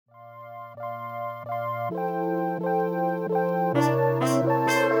Welcome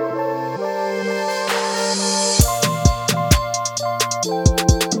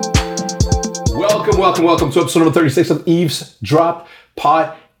to episode number 36 of Eavesdrop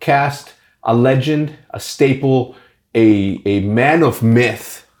Podcast. A legend, a staple, a man of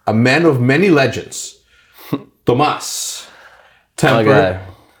myth, a man of many legends. Tomas Temperrr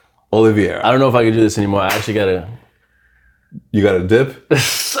Oliveira. I don't know if I can do this anymore. I actually gotta. You got a dip?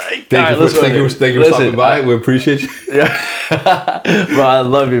 Thank you for stopping by. We appreciate you. Yeah. Bro, I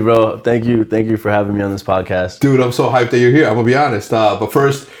love you, bro. Thank you for having me on this podcast. Dude, I'm so hyped that you're here. I'm gonna be honest. But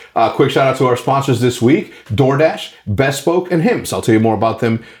first, quick shout out to our sponsors this week: DoorDash, Bespoke, and Hims. I'll tell you more about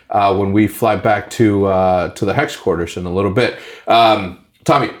them when we fly back to the Hex quarters in a little bit.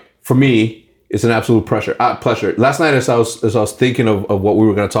 Tommy, for me, it's an absolute pleasure. Last night, as I was thinking of what we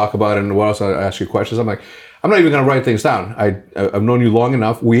were going to talk about and what else I ask you questions, I'm like, I'm not even going to write things down. I've known you long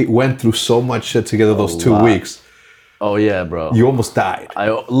enough. We went through so much shit together those 2 weeks. Oh yeah, bro. You almost died.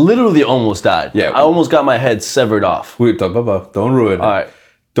 I literally almost died. Yeah. I almost got my head severed off. Wait, don't ruin it. All right.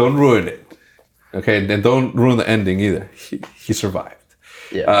 Don't ruin it. Okay, and don't ruin the ending either. He survived.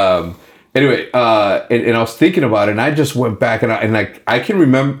 Yeah. Anyway, and I was thinking about it, and I just went back, and I can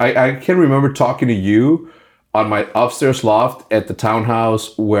remember. I can remember talking to you on my upstairs loft at the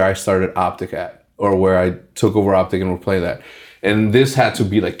townhouse where I started Optic at, or where I took over Optic and we're playing that. And this had to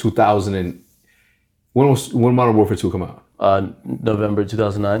be like 2000 and when Modern Warfare 2 come out? November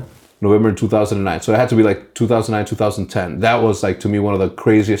 2009. November 2009. So it had to be like 2009, 2010. That was like, to me, one of the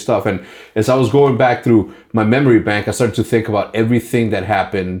craziest stuff. And as I was going back through my memory bank, I started to think about everything that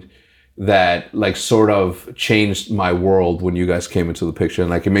happened that like sort of changed my world when you guys came into the picture. And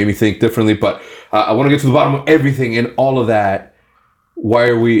like it made me think differently. But I want to get to the bottom of everything and all of that. Why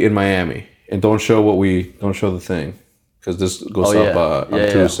are we in Miami? And don't show the thing. Because this goes up on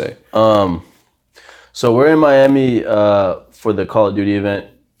Tuesday. So we're in Miami for the Call of Duty event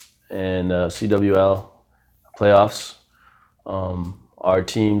and CWL playoffs. Our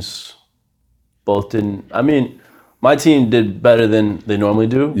teams both didn't. I mean, my team did better than they normally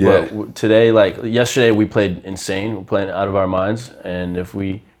do. Yeah. But today, like yesterday, we played insane. We're playing out of our minds. And if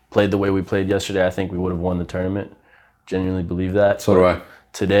we played the way we played yesterday, I think we would have won the tournament. Genuinely believe that. So do I.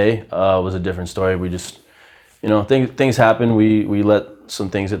 Today was a different story. We just, things happen. We let some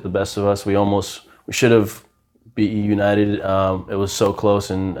things hit the best of us. We should have beat United. It was so close,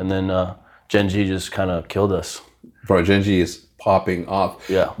 and then Gen G just kind of killed us. Bro, Gen G is popping off.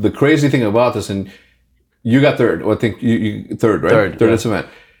 Yeah. The crazy thing about this, and you got third. Well, I think you third, right? Third yeah. at event.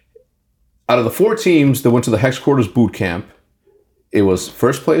 Out of the 4 teams that went to the Hex Quarters boot camp, it was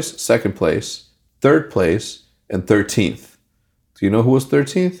first place, second place, third place, and 13th. Do you know who was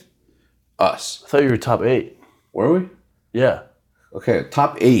 13th? Us. I thought you were top 8. Were we? Yeah. Okay,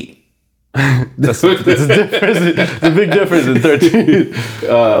 top 8. That's a difference. It's a big difference in 13.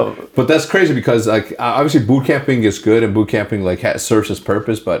 But that's crazy because like obviously boot camping is good and boot camping like serves its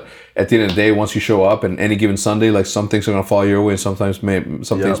purpose. But at the end of the day, once you show up and any given Sunday, like some things are gonna fall your way and some things may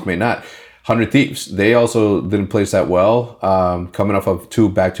not. 100 Thieves, they also didn't place that well. Coming off of 2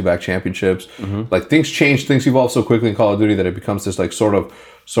 back-to-back championships, like things change, things evolve so quickly in Call of Duty that it becomes this like sort of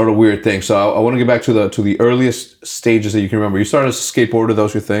weird thing. So I want to get back to the earliest stages that you can remember. You started as a skateboarder, that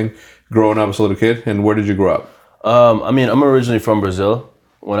was your thing, growing up as a little kid. And where did you grow up? I'm originally from Brazil.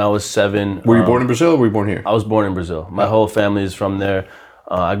 When I was 7, were you born in Brazil or were you born here? I was born in Brazil. My whole family is from there.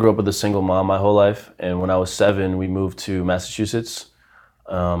 I grew up with a single mom my whole life, and when I was 7, we moved to Massachusetts.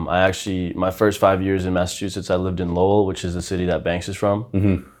 My first 5 years in Massachusetts, I lived in Lowell, which is the city that Banks is from.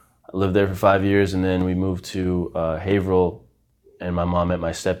 Mm-hmm. I lived there for 5 years, and then we moved to Haverhill, and my mom met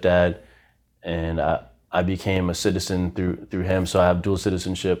my stepdad, and I became a citizen through him. So I have dual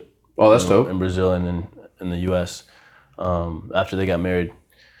citizenship. Oh, that's dope. In Brazil and in the U.S. After they got married.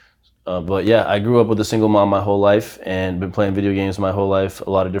 But yeah, I grew up with a single mom my whole life and been playing video games my whole life, a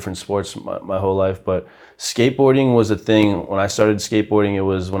lot of different sports my whole life. But skateboarding was a thing. When I started skateboarding, it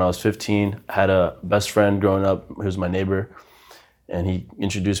was when I was 15. I had a best friend growing up who was my neighbor, and he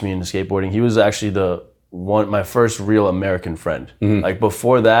introduced me into skateboarding. He was actually my first real American friend. Mm-hmm. Like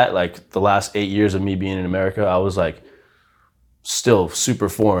before that, like the last 8 years of me being in America, I was like still super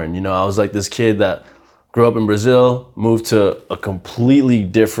foreign. I was like this kid that grew up in Brazil, moved to a completely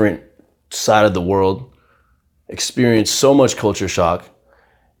different side of the world, experienced so much culture shock,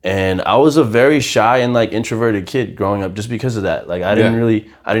 and I was a very shy and like introverted kid growing up just because of that. Like I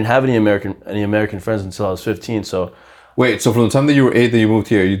didn't have any American friends until I was 15. So wait, so from the time that you were 8 that you moved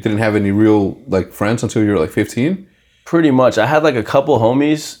here, you didn't have any real like friends until you were like 15? Pretty much. I had like a couple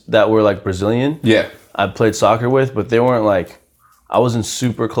homies that were like Brazilian. Yeah. I played soccer with, but they weren't like, I wasn't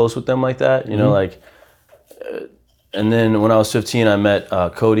super close with them like that, you know, like. And then when I was 15, I met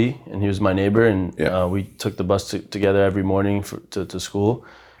Cody, and he was my neighbor, and we took the bus together every morning to school.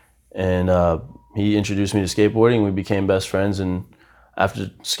 And he introduced me to skateboarding. We became best friends, and after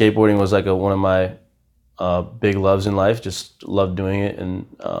skateboarding was like one of my big loves in life. Just loved doing it, and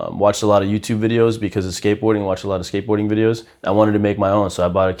watched a lot of YouTube videos because of skateboarding. Watched a lot of skateboarding videos. I wanted to make my own, so I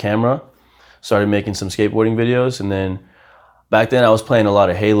bought a camera, started making some skateboarding videos, and then. Back then, I was playing a lot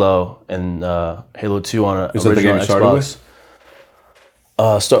of Halo and Halo 2 on an original Xbox.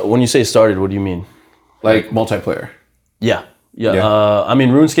 When you say started, what do you mean? Like multiplayer? Yeah. I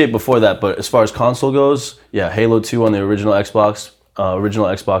mean, RuneScape before that, but as far as console goes, yeah, Halo 2 on the original Xbox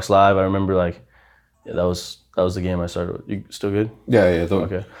Live. I remember that was the game I started with. You still good? Yeah.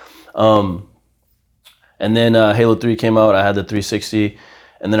 Okay. And then Halo 3 came out. I had the 360,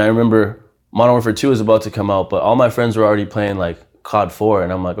 and then I remember. Modern Warfare 2 is about to come out, but all my friends were already playing like COD 4,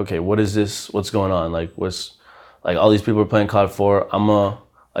 and I'm like, okay, what is this? What's going on? Like, all these people are playing COD 4.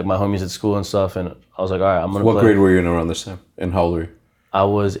 Like my homies at school and stuff, and I was like, all right, I'm gonna play. What grade were you in around this time? And how old were you? I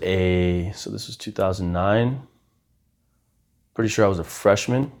was so this was 2009. Pretty sure I was a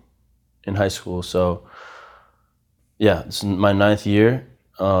freshman in high school. So yeah, it's my 9th year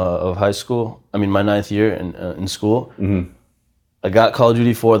of high school. I mean, my 9th year in school. Mm-hmm. I got Call of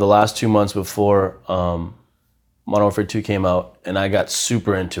Duty 4 the last 2 months before Modern Warfare 2 came out, and I got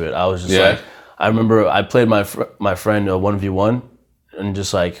super into it. I was just like, I remember I played my friend 1v1, and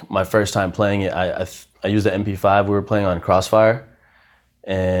just like my first time playing it, I used the MP5. We were playing on Crossfire,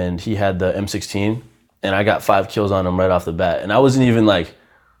 and he had the M16, and I got 5 kills on him right off the bat. And I wasn't even like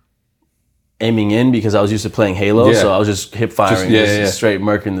aiming in because I was used to playing Halo, so I was just hip firing, straight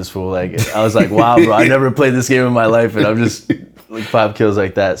murking this fool. Like I was like, wow, bro, I never played this game in my life, and I'm just like 5 kills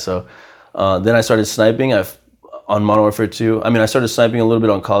like that. So then I started sniping on Modern Warfare 2. I mean, I started sniping a little bit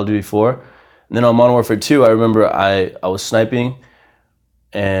on Call of Duty 4, and then on Modern Warfare 2, I remember I was sniping,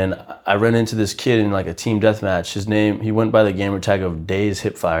 and I ran into this kid in like a team deathmatch. He went by the gamer tag of Days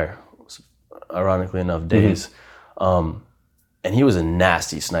Hipfire, ironically enough, Days. Mm-hmm. And he was a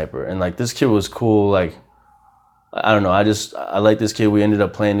nasty sniper. And like this kid was cool. Like, I don't know. I like this kid. We ended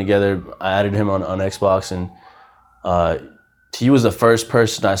up playing together. I added him on Xbox, and he was the first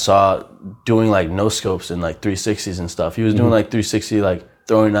person I saw doing like no scopes and like 360s and stuff. He was doing like 360, like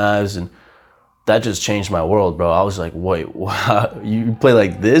throwing knives, and that just changed my world, bro. I was like, wait, wow, you play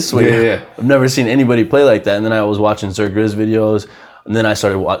like this? Yeah. I've never seen anybody play like that. And then I was watching Zergriz videos, and then I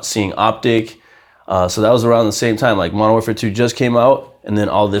started seeing Optic. So that was around the same time, like Modern Warfare 2 just came out, and then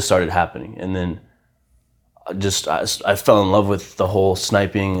all this started happening. And then I fell in love with the whole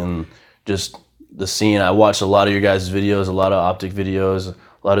sniping and just the scene. I watched a lot of your guys' videos, a lot of Optic videos, a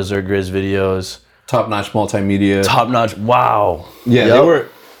lot of Zergriz videos. Top-notch multimedia. Top-notch, wow. Yeah, they were...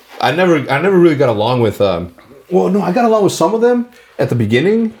 I never really got along with... I got along with some of them at the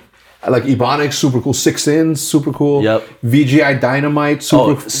beginning. Like Ebonics, super cool. 6ins, super cool. Yep. VGI Dynamite,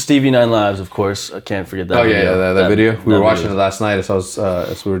 super cool. Stevie 9 Lives, of course. I can't forget that video. That video. We were watching it last night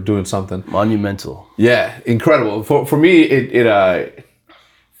as we were doing something. Monumental. Yeah, incredible. For me,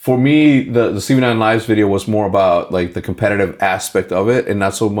 the Stevie 9 Lives video was more about like the competitive aspect of it, and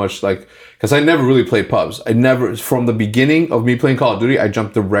not so much like, because I never really played pubs. From the beginning of me playing Call of Duty, I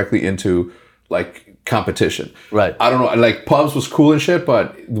jumped directly into like competition. Right. I don't know, like pubs was cool and shit,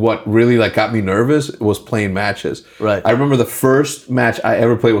 but what really like got me nervous was playing matches. Right. I remember the first match I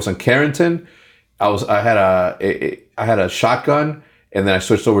ever played was on Carrington. I had a shotgun, and then I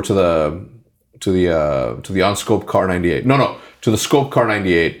switched over to the on-scope Car 98. No, to the scope Car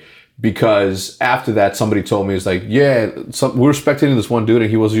 98, because after that somebody told me, it's like, we were spectating this one dude,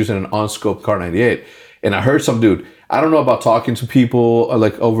 and he was using an on-scope Car 98, and I heard some dude. I don't know about talking to people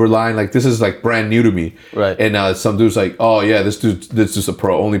like over line. Like this is like brand new to me. Right. And some dude's like, oh yeah, this is a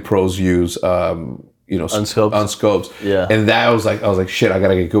pro. Only pros use unscopes. Yeah. And that I was like, shit, I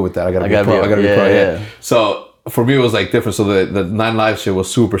gotta get good with that. I gotta be pro. Yeah. So for me it was like different. So the 9 Live shit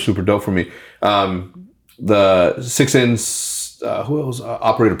was super, super dope for me. The 6ins, who else?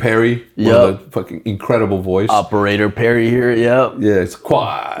 Operator Perry. Yeah. Fucking incredible voice. Operator Perry here. Yep. Yeah, it's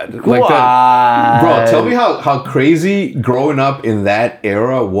quad. Like that. Bro, tell me how crazy growing up in that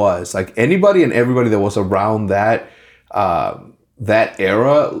era was. Like anybody and everybody that was around that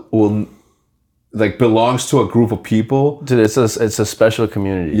era will like belongs to a group of people. Dude, it's a special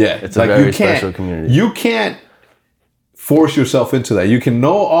community. Yeah. It's a very special community. You can't force yourself into that. You can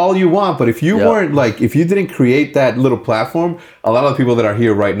know all you want, but if you weren't like, if you didn't create that little platform, a lot of the people that are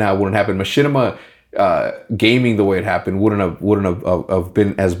here right now wouldn't happen. Machinima gaming the way it happened wouldn't have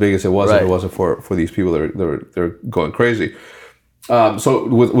been as big as it was if it wasn't for these people that are going crazy. So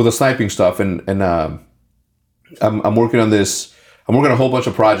with the sniping stuff, and I'm working on this. I'm working on a whole bunch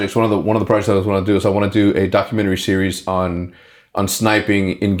of projects. One of the projects I want to do is I want to do a documentary series on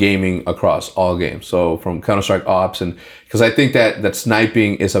sniping in gaming across all games. So from Counter-Strike Ops, and because I think that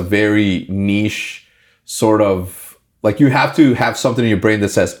sniping is a very niche sort of, like, you have to have something in your brain that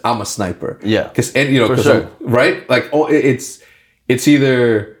says I'm a sniper. Yeah. Because sure. Right? Like, it's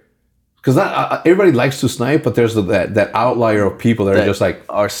either because not everybody likes to snipe, but there's that outlier of people that are just like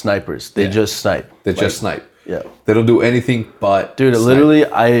are snipers. They just snipe. They just snipe. Yeah. They don't do anything but dude. snipe.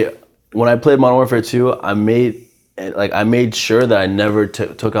 Literally, when I played Modern Warfare 2, I made sure that I never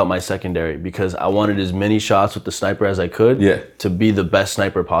took out my secondary because I wanted as many shots with the sniper as I could to be the best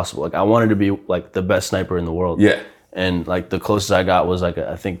sniper possible. Like, I wanted to be like the best sniper in the world. Yeah. And like the closest I got was like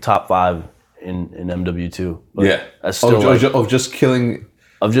I think top 5 in MW2. But yeah. That's still of just killing.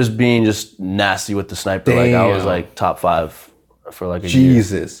 Of just being just nasty with the sniper. Damn. Like, I was like top 5 for like a year.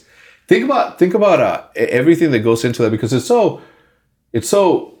 Jesus. Think about everything that goes into that, because it's so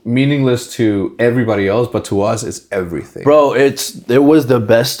meaningless to everybody else, but to us, it's everything. Bro, it was the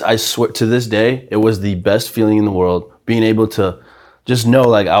best. I swear, to this day, it was the best feeling in the world. Being able to just know,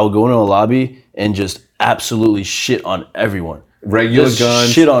 like, I would go into a lobby and just absolutely shit on everyone. Regular just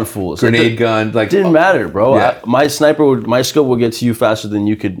guns, shit on fools, grenade gun, like, didn't matter, bro. Yeah. My scope would get to you faster than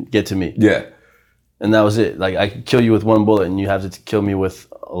you could get to me. Yeah. And that was it. Like, I could kill you with one bullet, and you have to kill me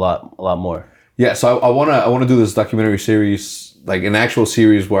with a lot more. Yeah. So I wanna do this documentary series, like an actual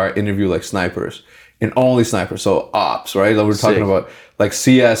series where I interview like snipers and only snipers. So ops, right? Like, we're talking about like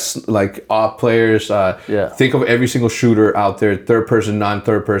CS, like op players. Think of every single shooter out there, third person,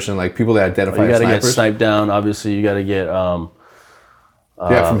 non-third person, like people that identify as snipers. You gotta get sniped down. Obviously, you gotta get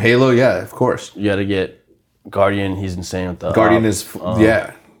from Halo. Yeah, of course. You gotta get Guardian. He's insane with the Guardian is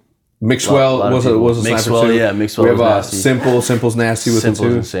Mixwell was a sniper too. Yeah, Mixwell. We have nasty. Simple's nasty with Simple's it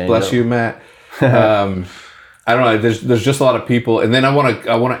too. Insane, Bless you, Matt. I don't know. There's just a lot of people, and then I want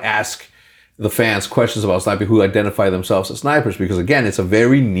to ask the fans questions about sniping who identify themselves as snipers, because again, it's a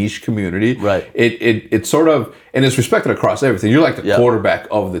very niche community. Right. It's sort of, and it's respected across everything. You're like the quarterback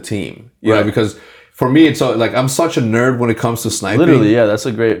of the team, you know, because for me, it's like I'm such a nerd when it comes to sniping. Literally, yeah, that's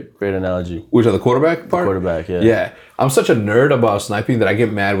a great analogy. Which are the quarterback part? The quarterback, yeah. Yeah. I'm such a nerd about sniping that I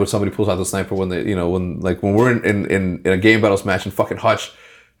get mad when somebody pulls out the sniper when when we're in a game battles match and fucking Hutch,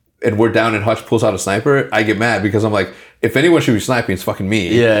 and we're down and Hutch pulls out a sniper, I get mad because I'm like, if anyone should be sniping, it's fucking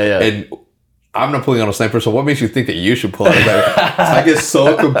me. Yeah. And I'm not pulling out a sniper, so what makes you think that you should pull out a sniper? I get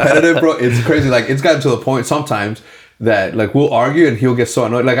so competitive, bro. It's crazy. Like, it's gotten to the point sometimes that, like, we'll argue and he'll get so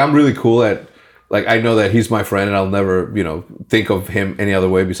annoyed. Like, I'm really cool at, like, I know that he's my friend and I'll never, think of him any other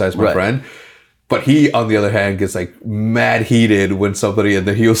way besides my friend. But he, on the other hand, gets like mad heated when somebody, and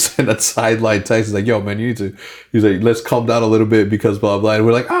then he'll send a sideline text. He's like, yo, man, you need to, he's like, let's calm down a little bit because blah, blah. And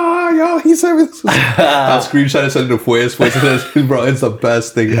we're like, yo, he sent me this. I'll screenshot and send it to Faze. Bro, it's the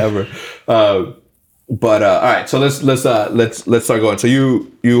best thing ever. But all right, so let's start going. So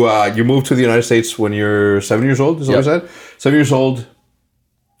you moved to the United States when you're 7 years old, is that what you said? 7 years old,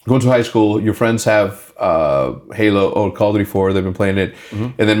 going to high school, your friends have Halo or Call of Duty 4, they've been playing it,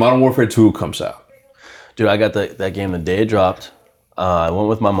 and then Modern Warfare 2 comes out. Dude, I got that game the day it dropped. I went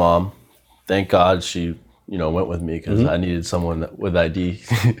with my mom. Thank God she, went with me because I needed someone with ID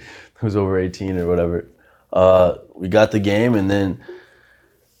who's over 18 or whatever. We got the game, and then,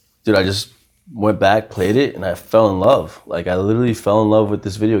 dude, I just went back, played it, and I fell in love. Like, I literally fell in love with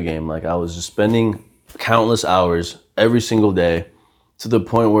this video game. Like, I was just spending countless hours every single day, to the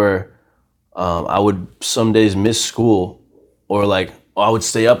point where I would some days miss school, or like I would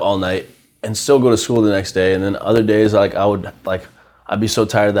stay up all night and still go to school the next day, and then other days I'd be so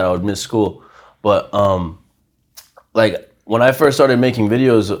tired that I would miss school. But like, when I first started making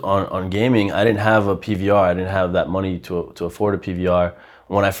videos on gaming, I didn't have a PVR. I didn't have that money to afford a PVR.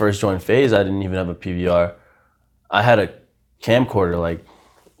 When I first joined Faze, I didn't even have a PVR. I had a camcorder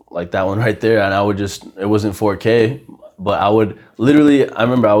like that one right there, and it wasn't 4K. But I would literally, I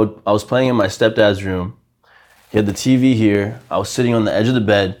remember I was playing in my stepdad's room. He had the TV here. I was sitting on the edge of the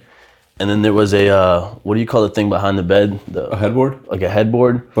bed, and then there was a, what do you call the thing behind the bed? A headboard? Like a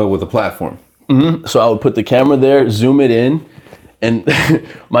headboard. But with a platform. Mm-hmm. So I would put the camera there, zoom it in, and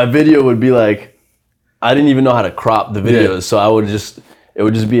my video would be like, I didn't even know how to crop the videos. So it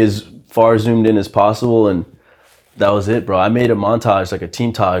would just be as far zoomed in as possible, and that was it, bro. I made a montage, like a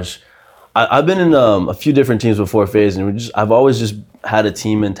team-tage. I've been in a few different teams before Faze, and I've always just had a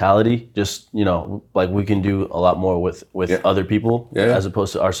team mentality. Just, like, we can do a lot more with other people as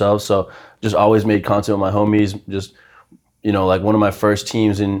opposed to ourselves. So just always made content with my homies. Just, like, one of my first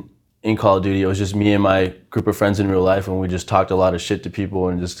teams in in Call of Duty. It was just me and my group of friends in real life, and we just talked a lot of shit to people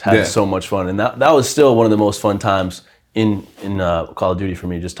and just had so much fun. And that was still one of the most fun times in Call of Duty for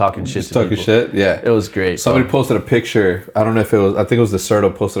me, just talking shit to people. Shit, yeah. It was great. Somebody posted a picture. I don't know if it was. I think it was the Certo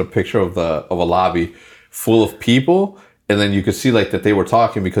posted a picture of a lobby full of people, and then you could see like that they were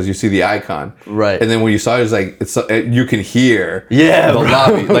talking because you see the icon, right? And then when you saw it, it's like you can hear the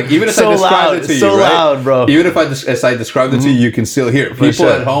lobby. Like even if so I described loud, it to you, so right? loud, bro. Even if I described it to you, you can still hear it. People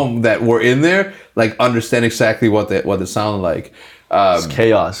at home that were in there like understand exactly what it sounded like. It's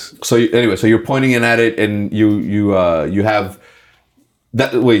chaos. So anyway, so you're pointing in at it, and you have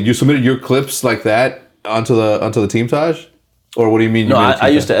that. Wait, you submitted your clips like that onto the team Taj, or what do you mean? No, I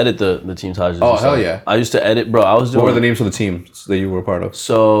used to edit the team Taj. Oh hell yeah! I used to edit, bro. I was doing. What were the names of the teams that you were a part of?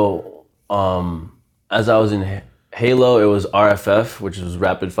 So, as I was in Halo, it was RFF, which was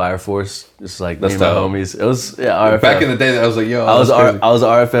Rapid Fire Force. Just like me and my homies. It was RFF. Back in the day, I was like, yo, I was an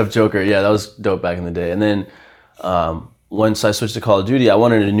RFF Joker. Yeah, that was dope back in the day. And then once I switched to Call of Duty, I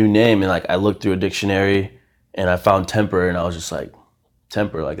wanted a new name, and like I looked through a dictionary, and I found Temperrr, and I was just like,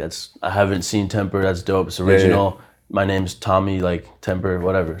 Temperrr, like I haven't seen Temperrr. That's dope. It's original. Yeah. My name's Tommy, like Temperrr,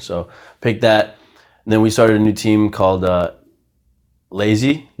 whatever. So picked that. And then we started a new team called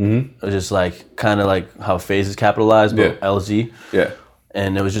Lazy. Mm-hmm. It was just like kind of like how Faze is capitalized, but LZ. Yeah.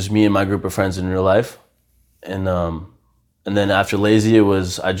 And it was just me and my group of friends in real life. And then after Lazy,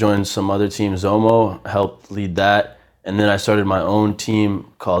 I joined some other team, Zomo, helped lead that. And then I started my own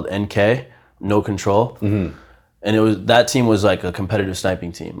team called NK, No Control. Mm-hmm. And that team was like a competitive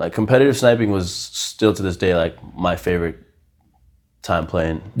sniping team. Like competitive sniping was still to this day like my favorite time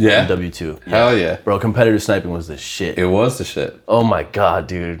playing in W2. Hell yeah. Bro, competitive sniping was the shit. It was the shit. Oh my God,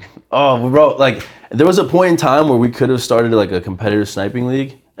 dude. Oh, bro, like there was a point in time where we could have started like a competitive sniping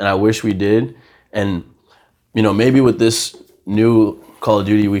league, and I wish we did. And you know, maybe with this new Call of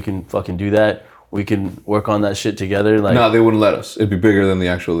Duty we can fucking do that. We can work on that shit together. Like, no, they wouldn't let us. It'd be bigger than the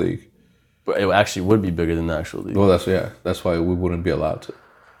actual league. But it actually would be bigger than the actual league. Well, that's why we wouldn't be allowed to.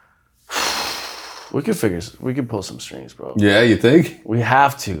 We could pull some strings, bro. Yeah, you think? We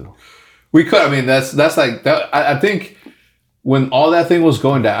have to. We could. I mean, that's like that. I think when all that thing was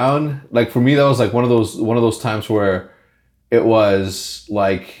going down, like for me, that was like one of those times where it was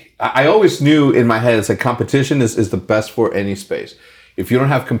like I always knew in my head it's like competition is the best for any space. If you don't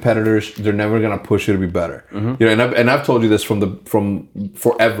have competitors, they're never gonna push you to be better. Mm-hmm. You know, and I've told you this from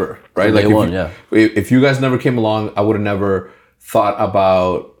forever, right? From like day one, if you guys never came along, I would have never thought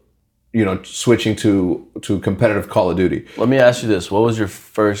about, you know, switching to competitive Call of Duty. Let me ask you this: what was your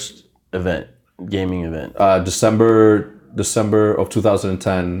first gaming event? December of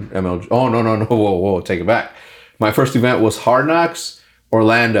 2010 MLG. Oh no, whoa, take it back. My first event was Hard Knocks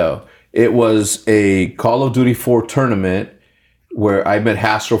Orlando. It was a Call of Duty 4 tournament where I met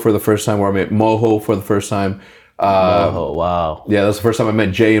Hastro for the first time, where I met Moho for the first time. Moho, wow. Yeah, that's the first time I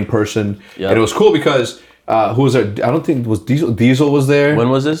met Jay in person. Yep. And it was cool because who was there? I don't think it was Diesel. Diesel was there. When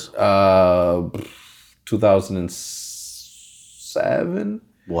was this? 2007.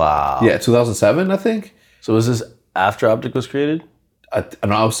 Wow. Yeah, 2007, I think. So was this after Optic was created? No,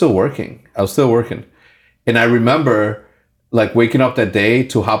 I was still working. And I remember like waking up that day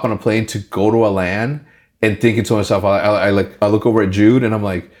to hop on a plane to go to a LAN and thinking to myself, I look over at Jude and I'm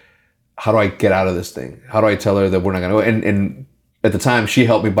like, how do I get out of this thing? How do I tell her that we're not gonna go? And at the time, she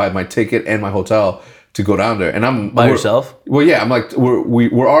helped me buy my ticket and my hotel to go down there. And I'm by yourself. Well, yeah, I'm like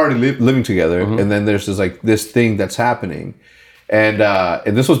we're already living together, mm-hmm. And then there's this thing that's happening, and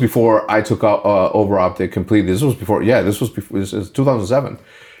this was before I took over Optic completely. This was 2007,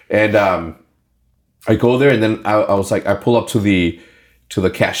 and I go there, and then I was like, I pull up to the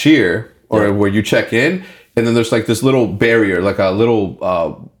cashier. Or where you check in, and then there's like this little barrier, like a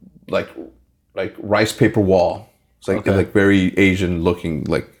little like rice paper wall. It's like like very Asian looking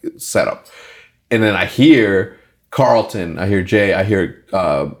like setup. And then I hear Carlton, I hear Jay, I hear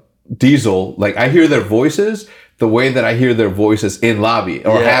Diesel. Like I hear their voices the way that I hear their voices in lobby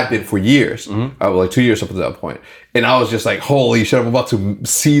or have been for years. Mm-hmm. Like 2 years up to that point. And I was just like, holy shit, I'm about to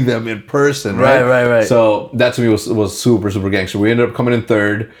see them in person. Right. So that to me was super, super gangster. We ended up coming in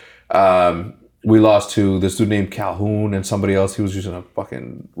third. We lost to this dude named Calhoun and somebody else. He was using a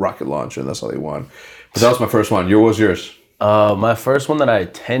fucking rocket launcher, and that's how they won. But that was my first one. What was yours? My first one that I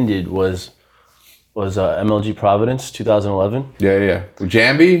attended was MLG Providence 2011. Yeah. With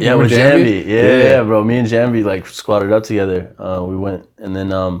Jambi? Yeah, with Jambi. Yeah, bro. Me and Jambi like squatted up together. We went, and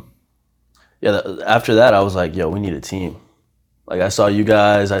then after that I was like, yo, we need a team. Like I saw you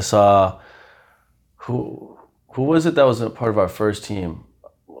guys. I saw who was it that was a part of our first team?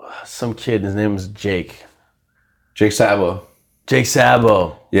 Some kid. His name was Jake. Jake Sabo. Jake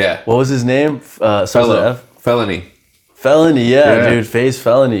Sabo. Yeah. What was his name? Starts with an F? Felony. Felony, yeah, dude. Faze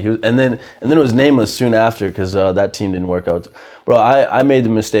Felony. And then it was Nameless soon after because that team didn't work out. Bro, I made the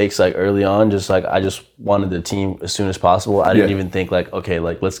mistakes like early on. Just like I just wanted the team as soon as possible. I didn't even think like, okay,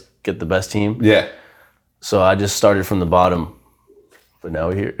 like let's get the best team. Yeah. So I just started from the bottom. But now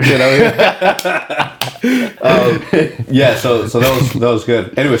we're here. Yeah. So that was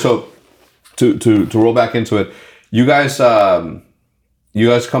good. Anyway, so to roll back into it, you guys come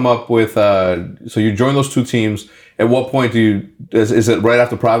up with so you join those two teams. At what point is it right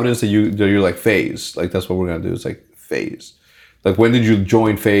after Providence that you're like Faze? Like that's what we're gonna do. It's like Faze. Like when did you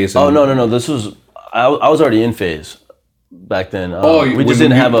join Faze? Oh no. This was I was already in Faze back then. We just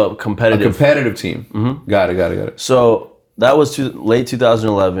didn't have a competitive team. Mm-hmm. Got it. So that was late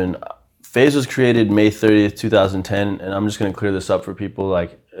 2011. Faze was created May 30th, 2010, and I'm just gonna clear this up for people.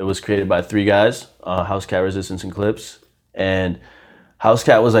 Like it was created by 3 guys: House Cat, Resistance, and Clips, and House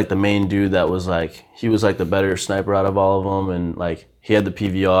Cat was like the main dude that was like, he was like the better sniper out of all of them, and like he had the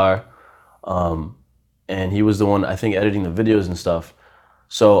PVR, and he was the one I think editing the videos and stuff.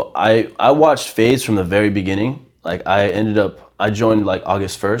 So I watched Faze from the very beginning. Like I joined like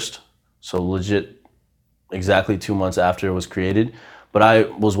August 1st, so legit exactly 2 months after it was created. But I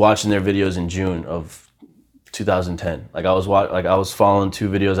was watching their videos in June of 2010. Like I was following 2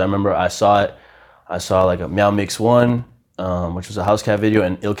 videos. I remember I saw like a Meow Mix 1. Which was a House Cat video,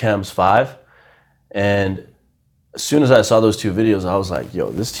 and Ilcam's 5. And as soon as I saw those 2 videos, I was like,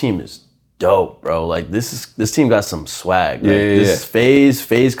 yo, this team is dope, bro. Like this team got some swag. Like, this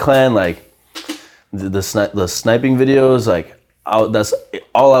Faze Clan, like the sniping videos, like that's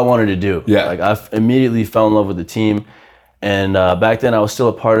all I wanted to do. Yeah. Like I immediately fell in love with the team. And back then I was still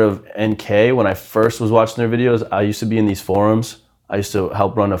a part of NK. When I first was watching their videos, I used to be in these forums. I used to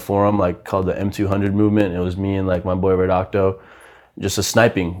help run a forum like called the M200 movement. It was me and like my boy Red Octo, just a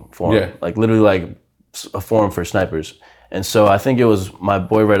sniping forum, like literally like a forum for snipers. And so I think it was my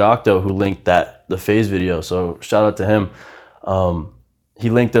boy Red Octo who linked the Faze video. So shout out to him. He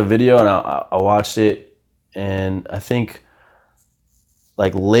linked the video and I watched it, and I think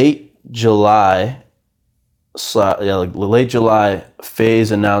like late July, Faze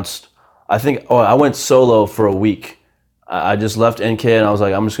announced. I went solo for a week. I just left NK and I was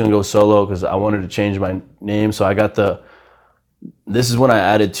like, I'm just gonna go solo because I wanted to change my name. So I got this is when I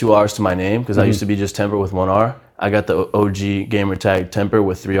added 2 R's to my name because I used to be just Temperrr with 1 R. I got the OG gamer tag Temperrr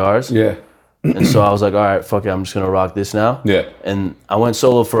with 3 R's. Yeah. And so I was like, all right, fuck it, I'm just gonna rock this now. Yeah. And I went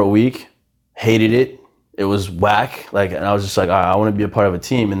solo for a week, hated it. It was whack. Like, and I was just like, all right, I want to be a part of a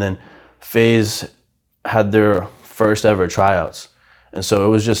team. And then Faze had their first ever tryouts. And so it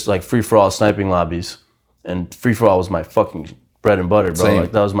was just like free-for-all sniping lobbies. And free-for-all was my fucking bread and butter, bro. Same.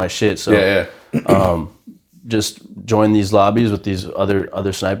 Like that was my shit. So just joined these lobbies with these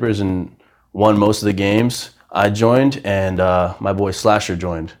other snipers and won most of the games. I joined and my boy Slasher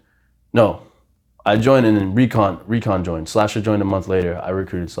joined. No, I joined and then Recon joined. Slasher joined a month later. I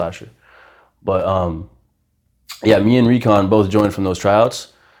recruited Slasher. But me and Recon both joined from those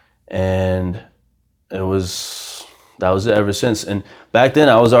tryouts, and that was it ever since. And back then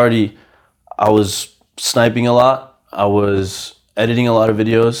I was sniping a lot. I was editing a lot of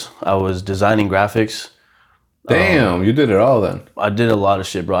videos. I was designing graphics. Damn, you did it all then. I did a lot of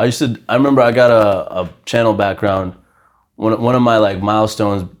shit, bro. I remember I got a channel background. One of my like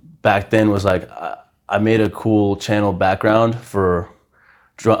milestones back then was like I made a cool channel background for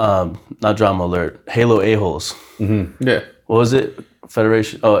not Drama Alert, Halo A-holes. Mm-hmm. Yeah. What was it?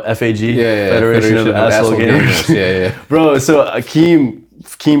 Federation? Oh, FAG? Yeah. Federation of Asshole Gamers. Yeah. Bro, so Akeem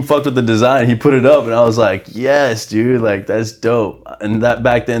fucked with the design. He put it up, and I was like, yes, dude, like that's dope. And that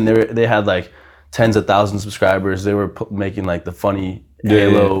back then they had like tens of thousands of subscribers. They were making like the funny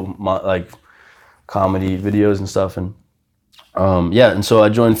Halo like comedy videos and stuff. And and so I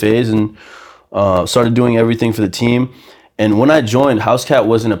joined Faze and started doing everything for the team. And when I joined, House Cat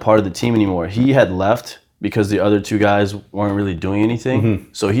wasn't a part of the team anymore. He had left because the other 2 guys weren't really doing anything. Mm-hmm.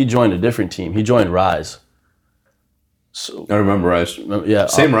 So he joined a different team. He joined Rise. So I remember Rise. Yeah.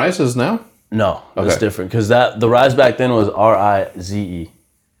 Same Rise as now? No, it's different. Because the Rise back then was RIZE.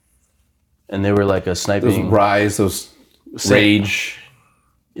 And they were like a sniping. There was Rise, there was Rage.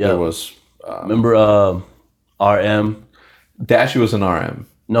 Yeah. There was... remember RM? Dashy was an RM.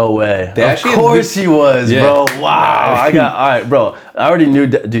 No way. Dashy, of course he was, bro. Wow. All right, bro. I already knew,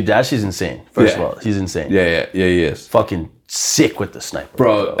 dude, Dashy's insane. First of all, he's insane. Yeah, he is. Fucking sick with the sniper.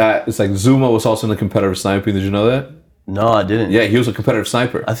 Bro, it's like Zuma was also in the competitive sniping. Did you know that? No, I didn't. Yeah, he was a competitive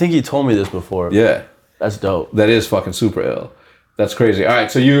sniper. I think he told me this before. Yeah. That's dope. That is fucking super ill. That's crazy. All right,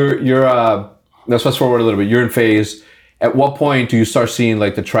 so you're let's fast forward a little bit. You're in Faze, at what point do you start seeing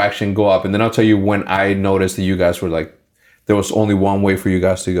like the traction go up? And then I'll tell you when I noticed that you guys were like, there was only one way for you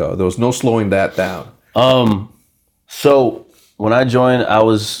guys to go. There was no slowing that down. So when I joined,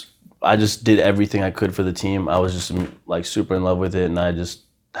 I just did everything I could for the team. I was just like super in love with it, and I just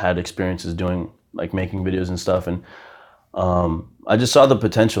had experiences doing like making videos and stuff, and I just saw the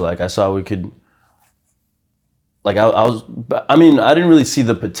potential. Like I saw we could. Like I didn't really see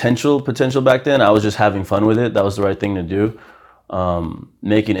the potential back then. I was just having fun with it. That was the right thing to do.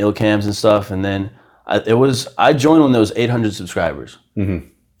 Making ill cams and stuff, and then I joined when there was 800 subscribers, and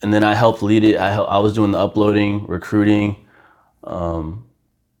then I helped lead it. I was doing the uploading, recruiting,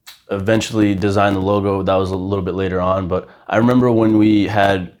 eventually designed the logo. That was a little bit later on, but I remember when we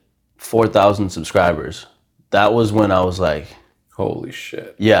had 4,000 subscribers. That was when I was like, holy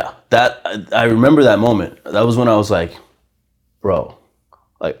shit. Yeah, I remember that moment. That was when I was like, bro,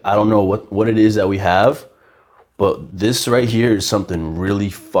 like I don't know what it is that we have, but this right here is something really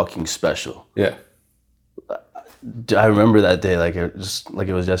fucking special. Yeah. I remember that day like it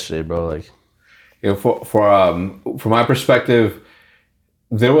was yesterday, bro. Like, you know, from my perspective,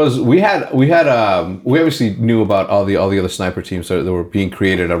 we obviously knew about all the other sniper teams that were being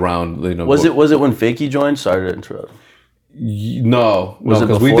created around. You know, was it when Fakey joined? Sorry to interrupt. No,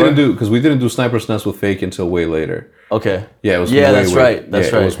 because we didn't do Sniper's Nest with Fake until way later. Okay. Yeah, it was. That's right.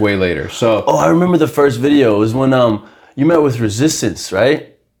 That's right. It was way later. So. Oh, I remember the first video. It was when you met with Resistance,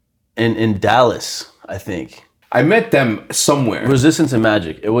 right? In Dallas, I think. I met them somewhere. Resistance and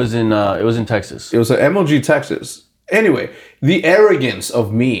Magic. It was in Texas. It was at MLG, Texas. Anyway, the arrogance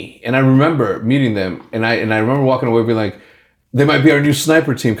of me, and I remember meeting them, and I remember walking away being like, they might be our new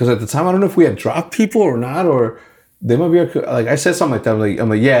sniper team, because at the time I don't know if we had dropped people or not, or. They might be like I said something like that. I'm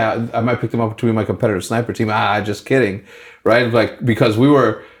like, yeah, I might pick them up between my competitive sniper team. Just kidding, right? Like because we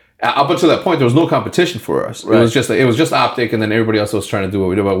were up until that point, there was no competition for us. Right. It was just Optic, and then everybody else was trying to do what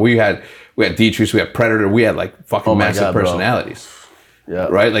we do. But we had Dietrich, we had Predator, we had like fucking massive personalities. Bro. Yeah,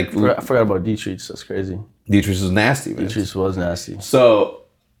 right. Like I forgot about Dietrich. That's crazy. Dietrich was nasty, man. Dietrich was nasty. So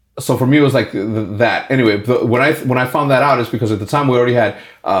for me, it was like that. Anyway, when I found that out, is because at the time we already had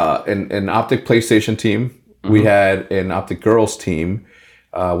an Optic PlayStation team. Mm-hmm. We had an Optic Girls team.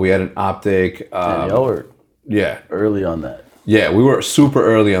 We had an Optic. Y'all were early on that. Yeah, we were super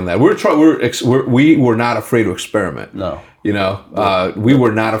early on that. We were not afraid to experiment. No, you know, we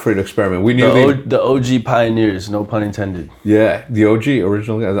were not afraid to experiment. We knew the OG pioneers, no pun intended. Yeah, the OG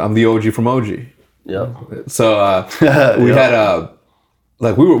originally. I'm the OG from OG. Yeah. So we had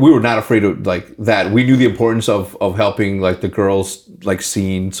like we were not afraid of like that. We knew the importance of helping like the girls like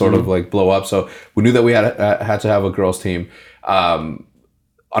scene sort of like blow up. So we knew that we had to have a girls team.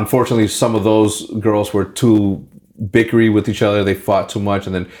 Unfortunately, some of those girls were too bickery with each other. They fought too much,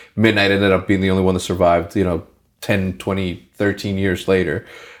 and then Midnight ended up being the only one that survived. 10, 20, 13 years later.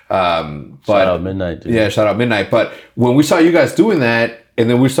 Shout out Midnight, dude. Yeah, shout out Midnight. But when we saw you guys doing that. And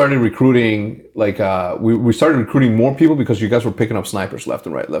then we started recruiting, like, we started recruiting more people because you guys were picking up snipers left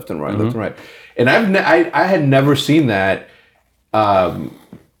and right. And I had never seen that. I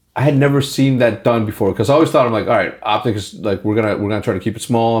had never seen that done before, because I always thought, I'm like, all right, Optic is like, we're gonna try to keep it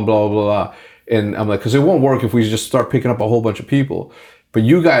small and blah blah blah. And I'm like, because it won't work if we just start picking up a whole bunch of people. But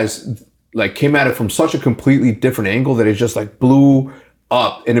you guys like came at it from such a completely different angle that it just like blew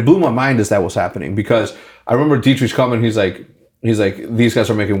up, and it blew my mind as that was happening, because I remember Dietrich coming. He's like, these guys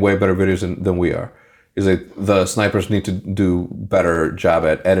are making way better videos than we are. He's like, the snipers need to do better job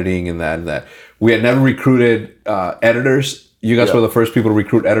at editing and that. We had never recruited editors. You guys were the first people to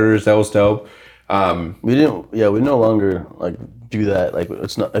recruit editors. That was dope. We didn't. Yeah, we no longer like do that. Like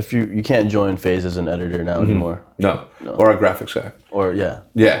it's not, if you can't join Faze as an editor now anymore. No, or a graphics guy. Or yeah.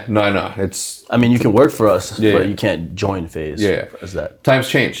 No. It's. I mean, you can work for us, but you can't join Faze. Yeah, as that. Times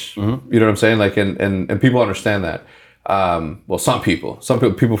change. Mm-hmm. You know what I'm saying? Like, and people understand that. Well, some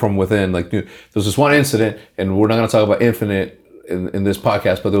people from within, like, there's this one incident, and we're not going to talk about Infinite in this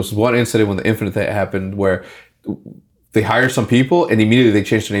podcast, but there was one incident when the Infinite thing happened where they hired some people and immediately they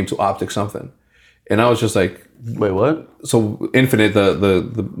changed their name to Optic something. And I was just like, wait, what? So Infinite,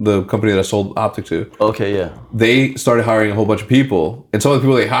 the company that I sold Optic to. Okay, yeah. They started hiring a whole bunch of people, and some of the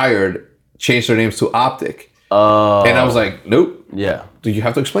people they hired changed their names to Optic. And I was like, nope. Yeah. Do you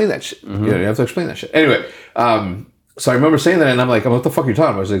have to explain that shit? Mm-hmm. You have to explain that shit. Anyway, so I remember saying that, and I'm like, what the fuck are you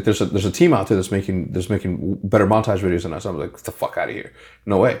talking about? I was like, there's a team out there that's making better montage videos than us. I'm like, get the fuck out of here.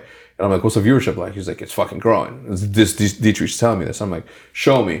 No way. And I'm like, what's the viewership like? He's like, it's fucking growing. This Dietrich's telling me this. I'm like,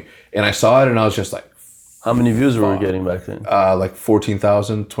 show me. And I saw it, and I was just like, how many views were we getting back then? Like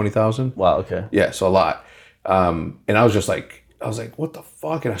 14,000, 20,000. Wow, okay. Yeah, so a lot. And I was like, what the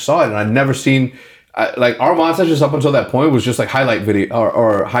fuck? And I saw it, and I'd never seen like our montages up until that point was just like highlight video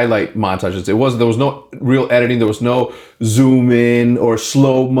or highlight montages. There was no real editing. There was no zoom in or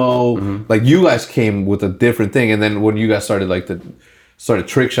slow mo. Like you guys came with a different thing, and then when you guys started started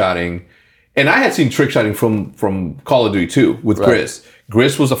trick shotting, and I had seen trick shotting from Call of Duty 2 with Grizz.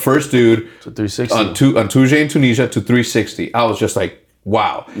 Grizz was the first dude to 360 on Tuesday in Tunisia to 360. I was just like,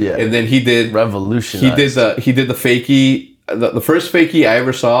 wow. Yeah. And then he did revolutionized. He did the fakie. The first fakie I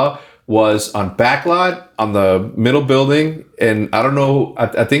ever saw was on Backlot on the middle building, and I don't know.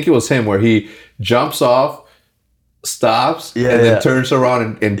 I think it was him where he jumps off, stops, and then turns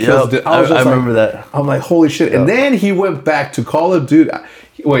around and kills. I remember that. I'm like, holy shit! And then he went back to Call of Duty.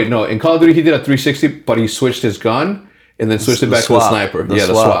 Wait, no, in Call of Duty he did a 360, but he switched his gun and then switched it back to the sniper. The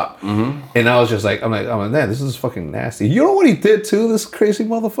swap. And I was just like, I'm like, man, this is fucking nasty. You know what he did too? This crazy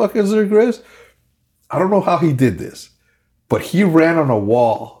motherfucker, Grizz. I don't know how he did this, but he ran on a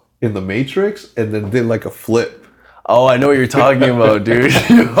wall in the Matrix and then did like a flip. Oh, I know what you're talking about, dude.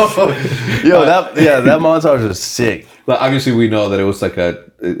 That montage was sick. But obviously, we know that it was like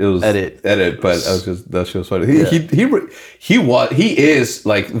edit, but that shit was funny. He is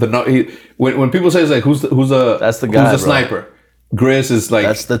like when people say like who's the sniper. Grizz is like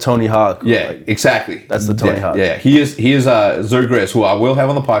that's the Tony Hawk. Yeah, like, exactly. That's the Tony Hawk. Yeah, he is Zerg Grizz, who I will have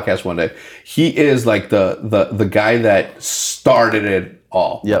on the podcast one day. He is like the guy that started it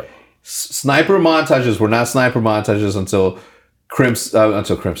all. Yep. Sniper montages were not sniper montages until Grizz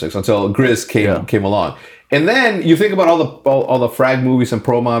came along. And then you think about all the frag movies and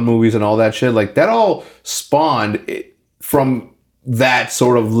pro mod movies and all that shit, like that all spawned from that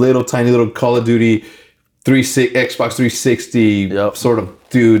sort of tiny little Call of Duty Xbox 360 sort of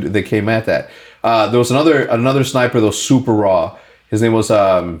dude that came at that. There was another sniper that was super raw. His name was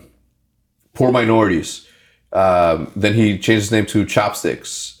Poor Minorities. Then he changed his name to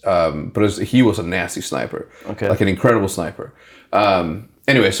Chopsticks. But he was a nasty sniper. Okay. Like an incredible sniper.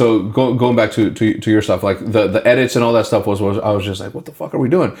 Anyway, so going back to your stuff, like the edits and all that stuff was I was just like, what the fuck are we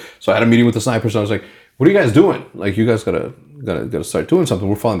doing? So I had a meeting with the snipers and I was like, what are you guys doing? Like, you guys gotta start doing something.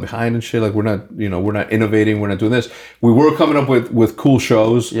 We're falling behind and shit. Like, we're not innovating. We're not doing this. We were coming up with cool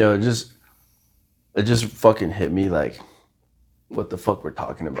shows. Yeah, it just fucking hit me like, what the fuck we're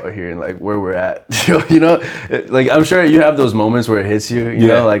talking about here and like where we're at. Like I'm sure you have those moments where it hits you. You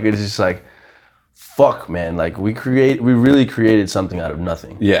know, like it's just like, fuck, man. Like we really created something out of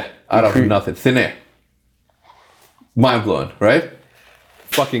nothing. Yeah, out of nothing, thin air. Mind blowing, right?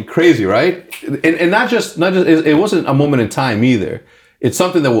 Fucking crazy, right? And not just it wasn't a moment in time either. It's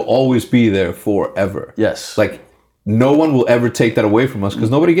something that will always be there forever. Yes. Like no one will ever take that away from us because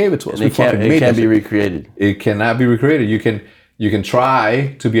nobody gave it to us. And it can't be recreated. It cannot be recreated. You can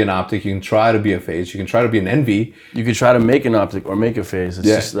try to be an optic. You can try to be a phase. You can try to be an envy. You can try to make an optic or make a phase. It's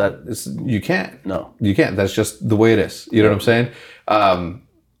just that you can't. No, you can't. That's just the way it is. You know what I'm saying?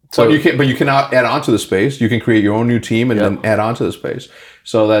 So you can, but you cannot add on to the space. You can create your own new team and then add on to the space.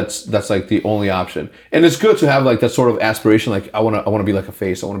 So that's like the only option. And it's good to have like that sort of aspiration. Like I want to be like a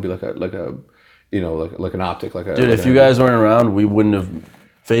face. I want to be like a like an optic. Dude, if you guys weren't around,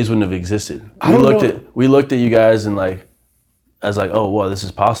 Faze wouldn't have existed. We looked at you guys and like. As like, oh wow, this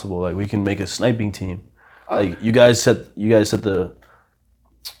is possible. Like we can make a sniping team. Like you guys set the,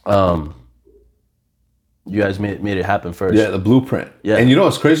 you guys made it happen first. Yeah, the blueprint. Yeah, and you know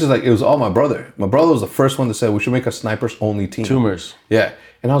what's crazy is like it was all my brother. My brother was the first one that said we should make a snipers only team. Tumors. Yeah,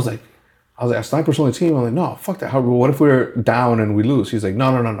 and I was like, a snipers only team. I'm like, no, fuck that. What if we're down and we lose? He's like,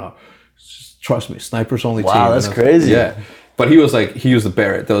 no. Just trust me, snipers only team. Wow, that's crazy. Yeah. But he was used the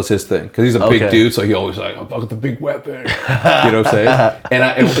Barrett. That was his thing. Because he's a big dude, so he always like, I'm fucking the big weapon. You know what I'm saying?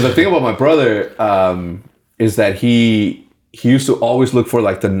 And the thing about my brother is that he used to always look for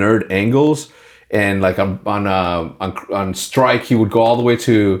like the nerd angles. And like on Strike, he would go all the way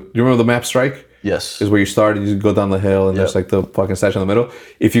to, do you remember the map Strike? Yes. Is where you started, you go down the hill and there's like the fucking statue in the middle.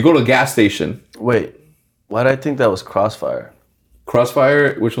 If you go to the gas station. Wait, why did I think that was Crossfire?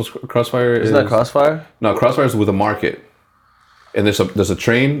 Crossfire? Which one's Crossfire? Isn't that Crossfire? No, Crossfire is with a market. And there's a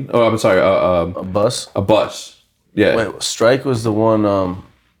train. Oh, I'm sorry. A bus. A bus. Yeah. Wait, Strike was the one.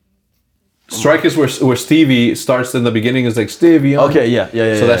 Strike is where Stevie starts in the beginning. Is like Stevie. Okay. Yeah.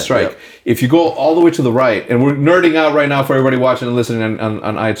 So that's Strike. Yeah. If you go all the way to the right, and we're nerding out right now for everybody watching and listening on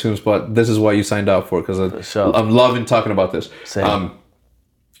iTunes, but this is why you signed up for it because I'm loving talking about this. Same.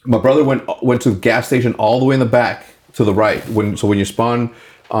 My brother went to the gas station all the way in the back to the right. When you spawn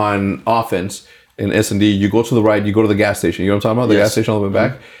on offense. In S&D, you go to the right, you go to the gas station. You know what I'm talking about? The gas station all the way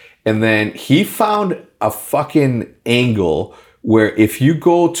back. And then he found a fucking angle where if you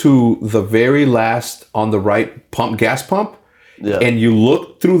go to the very last on the right gas pump, and you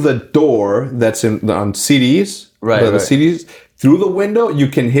look through the door that's on CDs, right? The CDs through the window, you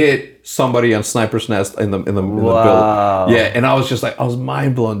can hit somebody on Sniper's Nest in the building. Yeah, and I was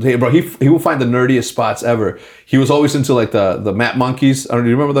mind blown. Hey, bro, he will find the nerdiest spots ever. He was always into like the map monkeys. I don't know, do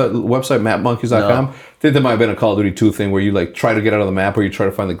you remember the website mapmonkeys.com? No. I think there might have been a Call of Duty 2 thing where you like try to get out of the map or you try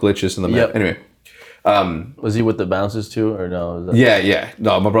to find the glitches in the map. Anyway. Was he with the bounces too, or no? Yeah.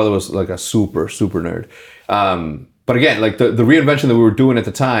 No, my brother was like a super nerd. But again, like the reinvention that we were doing at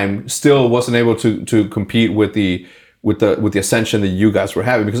the time still wasn't able to compete with the ascension that you guys were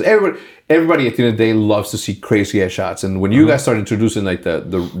having, because everybody at the end of the day loves to see crazy ass shots. And when you guys started introducing like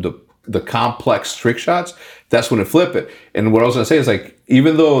the complex trick shots, that's when it flipped it. And what I was gonna say is like,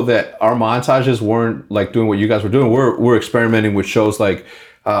 even though that our montages weren't like doing what you guys were doing, we're experimenting with shows like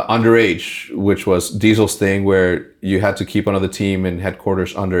Underage, which was Diesel's thing, where you had to keep another team in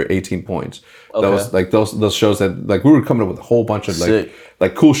headquarters under 18 points. Okay. That was like those shows that like we were coming up with a whole bunch of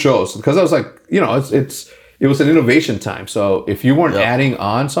like cool shows, because I was like, it was an innovation time. So if you weren't adding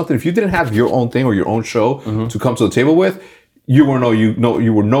on something, if you didn't have your own thing or your own show to come to the table with, you were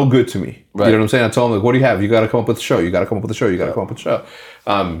no good to me. Right. You know what I'm saying? I told them like, what do you have? You got to come up with a show. You got to come up with a show. You got to come up with a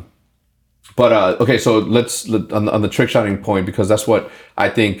show. Okay, so let's on the trick shotting point, because that's what I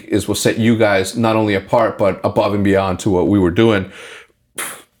think is what set you guys not only apart but above and beyond to what we were doing.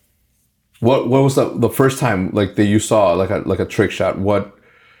 What was the first time like that you saw like a trick shot?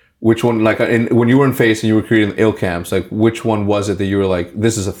 Which one, like when you were in Faze and you were creating ill camps, like which one was it that you were like,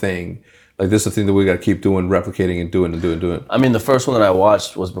 this is a thing, like this is a thing that we got to keep doing, replicating and doing? I mean, the first one that I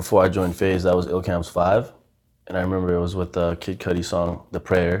watched was before I joined Faze. That was Ill Camps 5, and I remember it was with the Kid Cudi song "The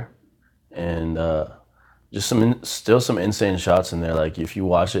Prayer," and just still some insane shots in there. Like if you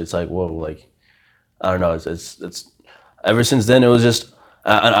watch it, it's like whoa, like I don't know. It's ever since then it was just.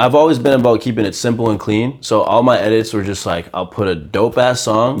 And I've always been about keeping it simple and clean. So all my edits were just like, I'll put a dope ass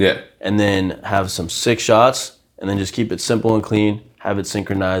song, and then have some sick shots, and then just keep it simple and clean, have it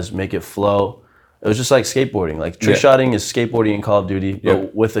synchronized, make it flow. It was just like skateboarding. Like trick shotting is skateboarding in Call of Duty,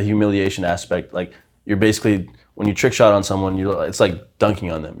 but with a humiliation aspect. Like you're basically, when you trick shot on someone, it's like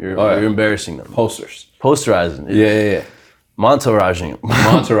dunking on them. You're embarrassing them. Posterizing. Yeah. Montarazing.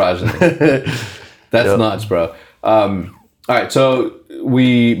 That's nuts, bro. All right, so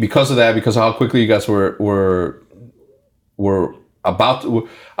because of how quickly you guys were about to,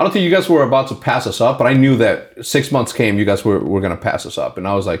 I don't think you guys were about to pass us up, but I knew that 6 months came, you guys were going to pass us up. And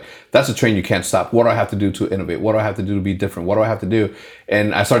I was like, that's a train you can't stop. What do I have to do to innovate? What do I have to do to be different? What do I have to do?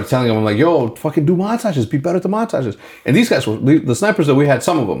 And I started telling them, I'm like, yo, fucking do montages, be better at the montages. And these guys were, the snipers that we had,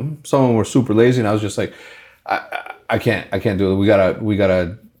 some of them were super lazy. And I was just like, I can't do it. We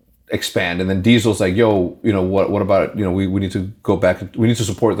gotta expand. And then Diesel's like, yo, what about it? We need to go back. We need to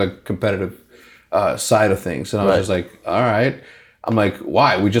support the competitive side of things. And I was just like, all right. I'm like,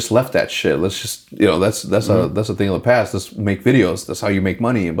 why? We just left that shit. Let's just, that's a thing of the past. Let's make videos. That's how you make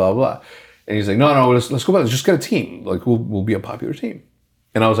money and blah, blah, blah. And he's like, no, let's go back. Let's just get a team. Like we'll be a popular team.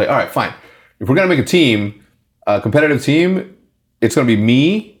 And I was like, all right, fine. If we're going to make a team, a competitive team, it's going to be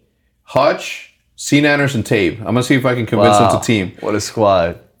me, Hutch, C-Nanners, and Tabe. I'm going to see if I can convince them to team. What a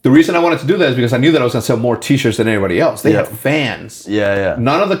squad. The reason I wanted to do that is because I knew that I was going to sell more t-shirts than anybody else. They had fans. Yeah.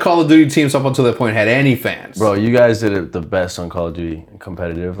 None of the Call of Duty teams up until that point had any fans. Bro, you guys did it the best on Call of Duty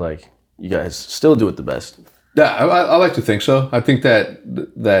competitive. Like, you guys still do it the best. Yeah, I like to think so. I think that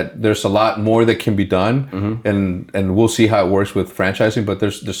there's a lot more that can be done, and we'll see how it works with franchising, but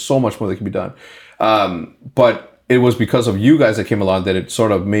there's so much more that can be done. But it was because of you guys that came along that it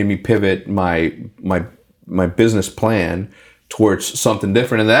sort of made me pivot my business plan towards something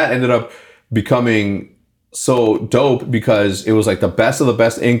different, and that ended up becoming so dope because it was like the best of the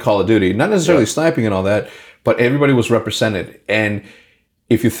best in Call of Duty, not necessarily sniping and all that, but everybody was represented. And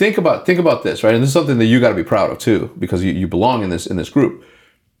if you think about this, right, and this is something that you got to be proud of too, because you belong in this group.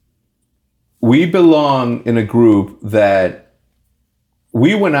 We belong in a group that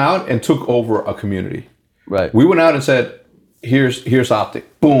we went out and took over a community. Right. We went out and said, here's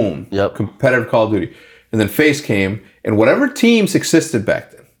Optic, boom, competitive Call of Duty. And then Faze came, and whatever teams existed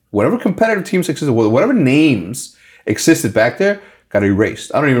back then, whatever competitive teams existed, whatever names existed back there, got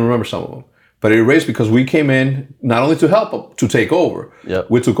erased. I don't even remember some of them. But it erased because we came in not only to help, but to take over. Yep.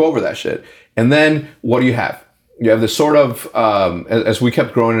 We took over that shit. And then what do you have? You have this sort of, as we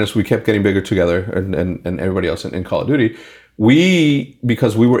kept growing and as we kept getting bigger together and everybody else in Call of Duty,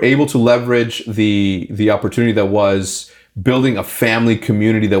 because we were able to leverage the opportunity that was building a family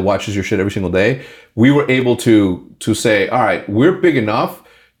community that watches your shit every single day, we were able to say, all right, we're big enough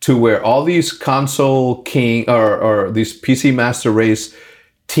to where all these console king or these PC master race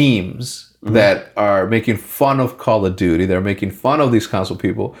teams that are making fun of Call of Duty. They're making fun of these console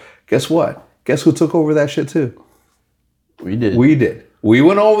people. Guess what? Guess who took over that shit too? We did. We did. We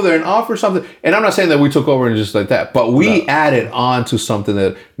went over there and offered something. And I'm not saying that we took over and just like that, but we added on to something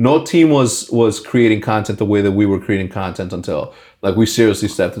that no team was creating content the way that we were creating content until like we seriously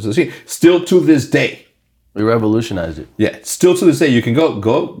stepped into the scene. Still to this day. We revolutionized it. Yeah, still to this day, you can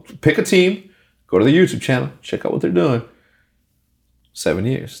go pick a team, go to the YouTube channel, check out what they're doing. 7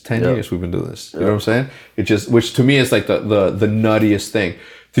 years, 10 years we've been doing this. You know what I'm saying? It just, which to me is like the nuttiest thing.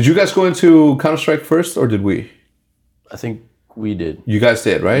 Did you guys go into Counter-Strike first or did we? I think we did. You guys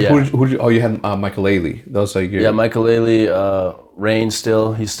did, right? Yeah. Who did you, you had Michael Ailey. That was like your... Yeah, Michael Ailey, Rain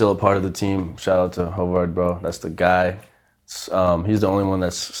still. He's still a part of the team. Shout out to Howard, bro. That's the guy. He's the only one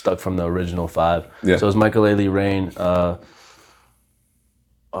that's stuck from the original 5. Yeah. So it's Michael Ailey, Rain,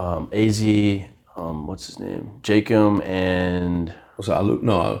 AZ, what's his name? Jacob and... Was it Alu?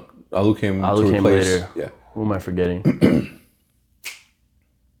 No, Alu came later. Yeah. Who am I forgetting?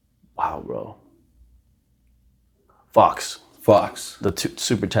 Wow, bro. Fox. The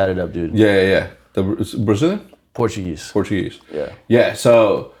super tatted up dude. Yeah. The Brazilian? Portuguese. Yeah. Yeah,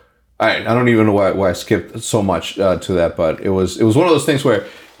 so... All right, I don't even know why I skipped so much to that, but it was one of those things where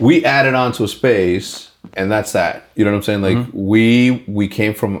we added on to a space, and that's that. You know what I'm saying? Like we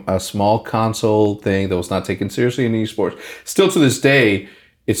came from a small console thing that was not taken seriously in esports. Still to this day,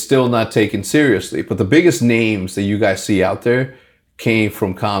 it's still not taken seriously. But the biggest names that you guys see out there came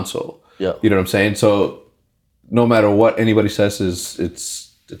from console. Yeah. You know what I'm saying? So no matter what anybody says, it's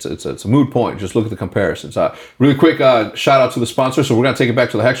a moot point. Just look at the comparisons. Really quick, shout out to the sponsor. So we're going to take it back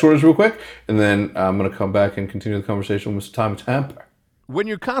to the Hex Orders real quick, and then I'm going to come back and continue the conversation with Mr. Tommy Temperrr. When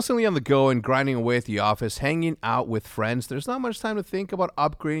you're constantly on the go and grinding away at the office, hanging out with friends, there's not much time to think about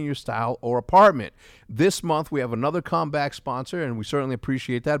upgrading your style or apartment. This month, we have another comeback sponsor, and we certainly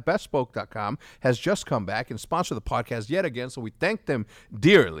appreciate that. Bespoke.com has just come back and sponsored the podcast yet again, so we thank them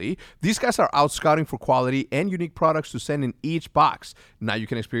dearly. These guys are out scouting for quality and unique products to send in each box. Now you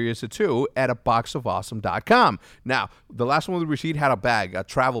can experience it, too, at a boxofawesome.com. Now, the last one we received had a bag, a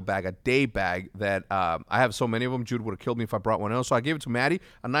travel bag, a day bag that I have so many of them. Jude would have killed me if I brought one else, so I gave it to Maddie,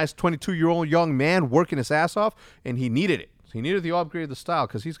 a nice 22-year-old young man working his ass off, and he needed it. He needed the upgrade of the style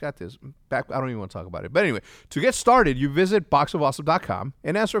because he's got this back. I don't even want to talk about it. But anyway, to get started, you visit boxofawesome.com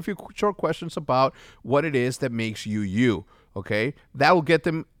and answer a few short questions about what it is that makes you you, okay? That will get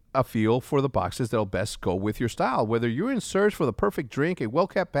them a feel for the boxes that'll best go with your style. Whether you're in search for the perfect drink, a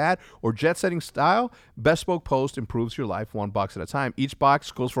well-kept pad, or jet-setting style, Bespoke Post improves your life one box at a time. Each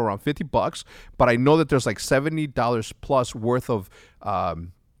box goes for around $50, but I know that there's like $70 plus worth of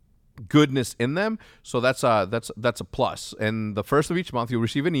goodness in them, so that's a plus. And the first of each month you'll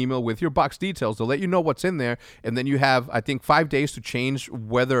receive an email with your box details. They'll let you know what's in there, and then you have, I think, 5 days to change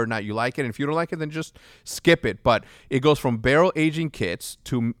whether or not you like it. And if you don't like it, then just skip it. But it goes from barrel aging kits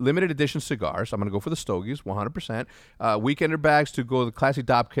to limited edition cigars. I'm gonna go for the Stogies 100%, weekender bags to go the classy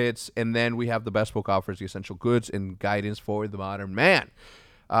DOP kits, and then we have the Bespoke offers the essential goods and guidance for the modern man.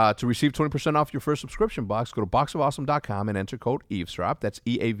 To receive 20% off your first subscription box, go to boxofawesome.com and enter code EAVESDROP. That's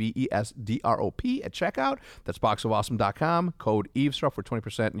EAVESDROP at checkout. That's boxofawesome.com, code EAVESDROP for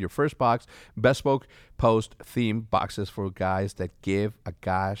 20% in your first box. Bespoke Post themed boxes for guys that give a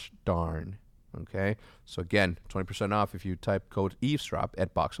gosh darn. Okay? So again, 20% off if you type code EAVESDROP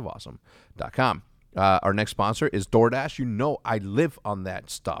at boxofawesome.com. Our next sponsor is DoorDash. You know I live on that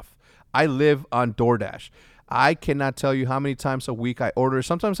stuff. I live on DoorDash. I cannot tell you how many times a week I order.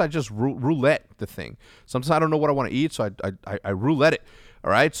 Sometimes I just roulette the thing. Sometimes I don't know what I want to eat, so I roulette it.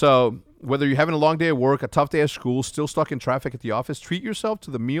 All right? So whether you're having a long day at work, a tough day at school, still stuck in traffic at the office, treat yourself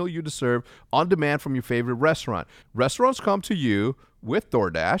to the meal you deserve on demand from your favorite restaurant. Restaurants come to you with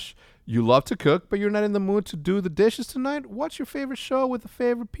DoorDash. You love to cook, but you're not in the mood to do the dishes tonight? Watch your favorite show with the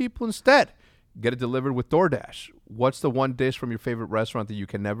favorite people instead. Get it delivered with DoorDash. What's the one dish from your favorite restaurant that you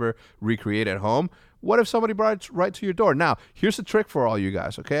can never recreate at home? What if somebody brought it right to your door? Now, here's the trick for all you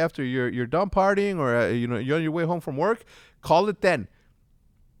guys, okay? After you're done partying or you're on your way home from work, call it then.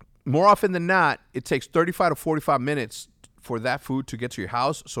 More often than not, it takes 35 to 45 minutes for that food to get to your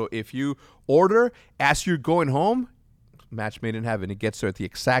house. So if you order as you're going home, match made in heaven. It gets there at the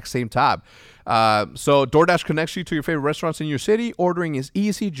exact same time. So DoorDash connects you to your favorite restaurants in your city. Ordering is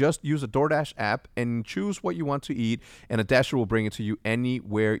easy. Just use the DoorDash app and choose what you want to eat, and a Dasher will bring it to you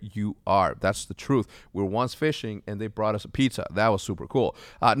anywhere you are. That's the truth. We were once fishing, and they brought us a pizza. That was super cool.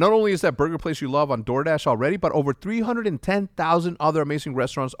 Not only is that burger place you love on DoorDash already, but over 310,000 other amazing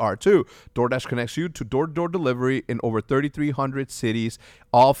restaurants are too. DoorDash connects you to door-to-door delivery in over 3,300 cities,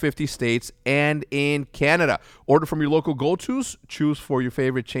 all 50 states, and in Canada. Order from your local go-tos, choose for your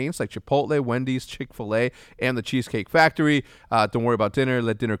favorite chains like Chipotle, Wendy's, Chick-fil-A, and the Cheesecake Factory. Don't worry about dinner.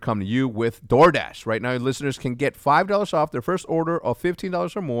 Let dinner come to you with DoorDash. Right now, listeners can get $5 off their first order of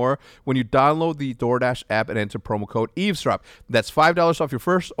 $15 or more when you download the DoorDash app and enter promo code eavesdrop. That's $5 off your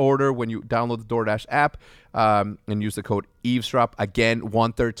first order when you download the DoorDash app and use the code eavesdrop. Again,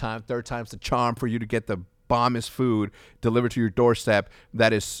 third time's the charm for you to get the bombest food delivered to your doorstep.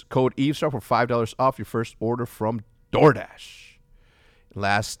 That is code eavesdrop for $5 off your first order from DoorDash.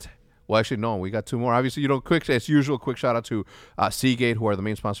 We got two more. Obviously, as usual, quick shout out to Seagate, who are the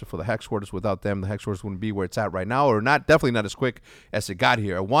main sponsor for the Hex Quarters. Without them, the Hex Quarters wouldn't be where it's at right now, or definitely not as quick as it got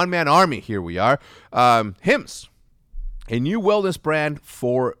here. A one-man army, here we are. Hims, a new wellness brand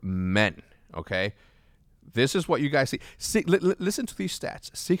for men, okay? This is what you guys see. Listen to these stats.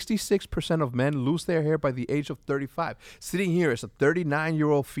 66% of men lose their hair by the age of 35. Sitting here as a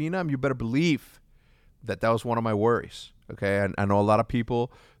 39-year-old phenom, you better believe that was one of my worries. Okay, and I know a lot of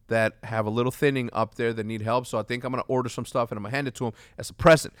people that have a little thinning up there that need help, so I think I'm going to order some stuff and I'm going to hand it to them as a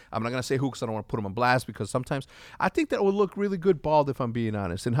present. I'm not going to say who because I don't want to put them on blast, because sometimes I think that would look really good bald, if I'm being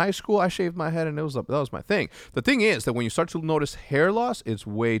honest. In high school, I shaved my head and that was my thing. The thing is that when you start to notice hair loss, it's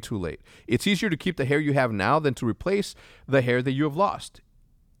way too late. It's easier to keep the hair you have now than to replace the hair that you have lost.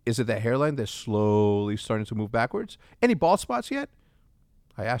 Is it that hairline that's slowly starting to move backwards? Any bald spots yet?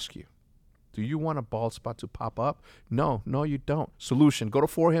 I ask you. Do you want a bald spot to pop up? No, you don't. Solution. Go to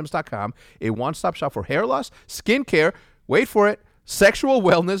 4hims.com, a one-stop shop for hair loss, skincare, wait for it, sexual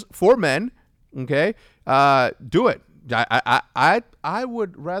wellness for men. Okay? Do it. I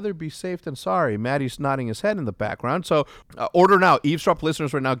would rather be safe than sorry. Maddie's nodding his head in the background. So order now. Eavesdrop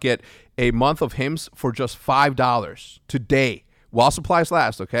listeners right now get a month of Hims for just $5 today, while supplies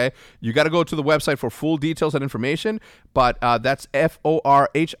last, okay? You got to go to the website for full details and information, but that's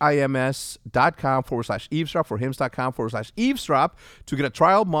forhims.com/eavesdrop, forhims.com/eavesdrop to get a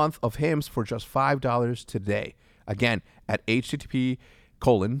trial month of Hims for just $5 today. Again, at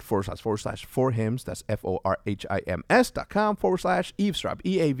http://forhims, that's forhims.com/eavesdrop,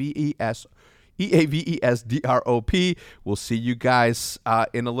 EAVESDROP. We'll see you guys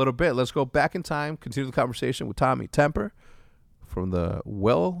in a little bit. Let's go back in time, continue the conversation with Tommy Temperrr from the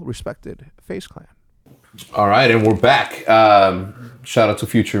well-respected Faze Clan. All right, and we're back. Shout out to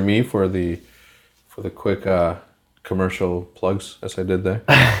Future Me for the quick commercial plugs, as I did there.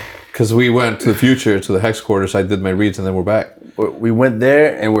 Because we went to the future, to the Hex Quarters. I did my reads, and then we're back. We went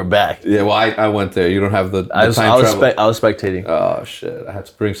there, and we're back. Yeah, well, I went there. You don't have the time travel. I was spectating. Oh, shit. I had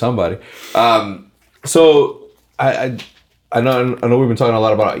to bring somebody. So I know we've been talking a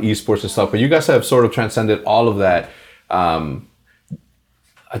lot about esports and stuff, but you guys have sort of transcended all of that.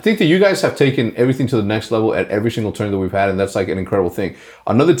 I think that you guys have taken everything to the next level at every single turn that we've had, and that's like an incredible thing.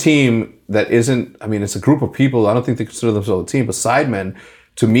 Another team that isn't, I mean, it's a group of people. I don't think they consider themselves a team, but Sidemen,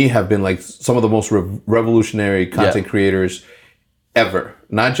 to me, have been like some of the most revolutionary content creators ever.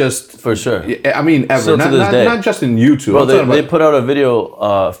 Not just... For sure. I mean, ever. Still to this day. Not just in YouTube. Well, they put out a video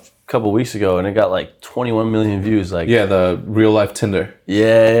a couple weeks ago, and it got like 21 million views. Like, yeah, the real life Tinder.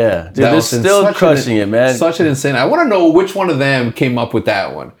 Yeah. Dude, they're still crushing it, man. Such an insane... I want to know which one of them came up with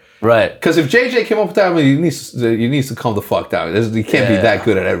that one. Right. Because if JJ came up with that, I mean, he needs to calm the fuck down. He can't be that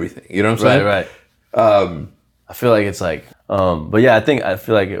good at everything. You know what I'm saying? Right. I feel like it's like... but yeah, I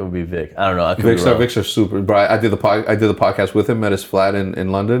feel like it would be Vic. I don't know. Vic's are super. Bro, I did the podcast with him at his flat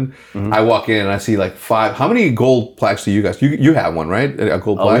in London. Mm-hmm. I walk in and I see like 5. How many gold plaques do you guys? You have one, right? A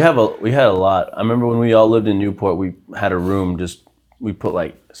gold plaque. We had a lot. I remember when we all lived in Newport, we had a room. We put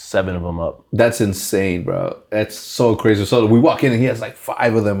like 7 of them up. That's insane, bro. That's so crazy. So we walk in and he has like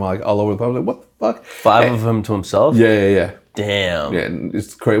 5 of them like all over the place. I'm like, what the fuck? 5 of them to himself? Yeah. Damn. Yeah,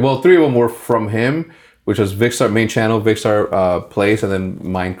 it's crazy. Well, 3 of them were from him, which was Vicstar main channel, Vicstar Plays, and then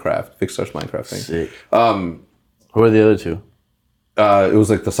Minecraft, Vicstar's Minecraft thing. Sick. Who are the other 2? It was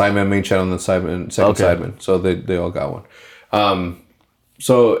like the Sidemen main channel and the second Sidemen. So they all got one.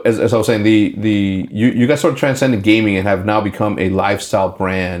 So as I was saying, you guys sort of transcended gaming and have now become a lifestyle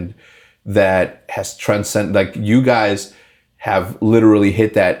brand that has transcended. Like, you guys have literally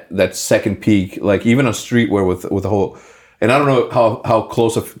hit that second peak, like even on streetwear with the whole. And I don't know how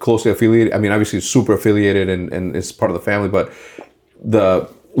closely affiliated. I mean, obviously it's super affiliated and it's part of the family. But the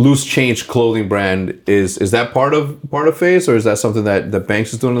Loose Change clothing brand is that part of Faze, or is that something that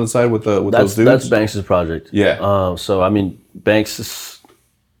Banks is doing on the side with those dudes? That's Banks' project. Yeah. So I mean, Banks is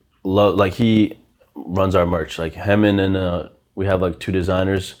like, he runs our merch. Like, him and we have like 2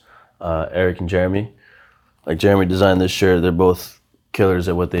 designers, Eric and Jeremy. Like, Jeremy designed this shirt. They're both killers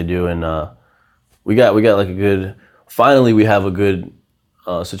at what they do, and we got like a good. Finally, we have a good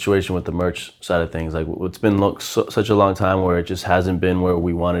situation with the merch side of things. Like it's been such a long time where it just hasn't been where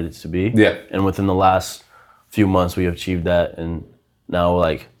we wanted it to be. Yeah. And within the last few months, we have achieved that. And now,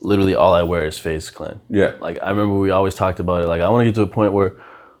 like, literally all I wear is Faze Clan. Yeah. Like, I remember we always talked about it. Like, I want to get to a point where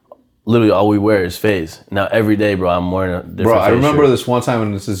literally all we wear is Faze. Now, every day, bro, I'm wearing a different I remember shirt. this one time,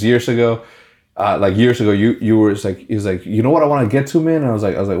 and this is years ago. You were just like, he's like, you know what I want to get to, man? And I was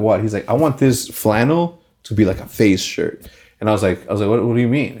like, what? He's like, I want this flannel to be like a Faze shirt. And I was like, what do you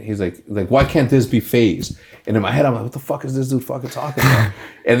mean? He's like, why can't this be Faze? And in my head, I'm like, what the fuck is this dude fucking talking about?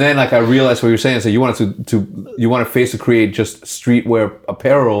 And then like I realized what you were saying. So you wanted you wanted Faze to create just streetwear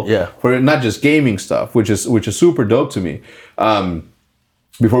apparel for not just gaming stuff, which is super dope to me.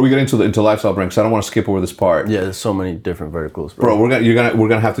 Before we get into lifestyle brands, I don't want to skip over this part. Yeah, there's so many different verticals, bro. We're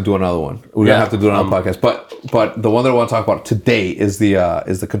gonna have to do another one. We're gonna have to do another podcast. But the one that I want to talk about today is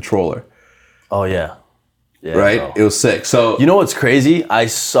the controller. Oh yeah. Yeah, right? bro. It was sick. So you know what's crazy? I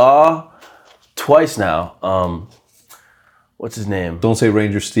saw twice now. What's his name? Don't say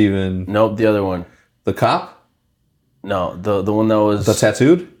Ranger Steven. Nope, the other one. The cop? No, the one that was the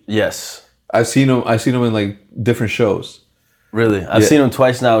tattooed? Yes. I've seen him in like different shows. Really? I've seen him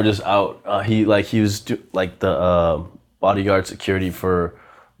twice now just out. He was the bodyguard security for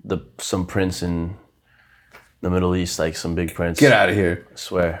some prince in the Middle East, like some big prince. Get out of here. I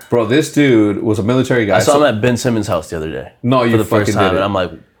swear. Bro, this dude was a military guy. I saw him at Ben Simmons' house the other day. No, you for the fucking first time. did it. And I'm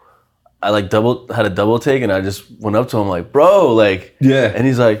like, I had a double take and I just went up to him like, bro, like, yeah. And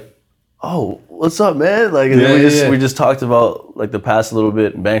he's like, oh, what's up, man? Like, and we just talked about like the past a little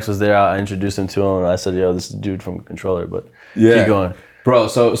bit. Banks was there. I introduced him to him and I said, yo, this is the dude from Controller, but keep going. Bro,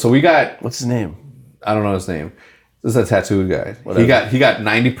 so we got, what's his name? I don't know his name. This is a tattooed guy. Whatever. He got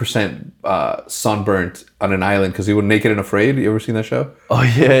 90% sunburnt on an island because he was Naked and Afraid. You ever seen that show? Oh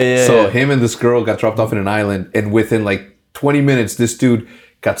yeah. So him and this girl got dropped off in an island, and within like 20 minutes, this dude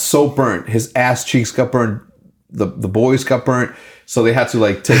got so burnt. His ass cheeks got burnt. The boys got burnt. So they had to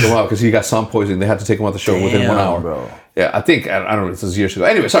like take him out because he got sun poisoning. They had to take him out the show within 1 hour. Bro. Yeah, I think I don't know. This is years ago.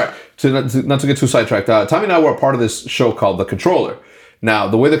 Anyway, sorry not to get too sidetracked. Tommy and I were a part of this show called The Controller. Now,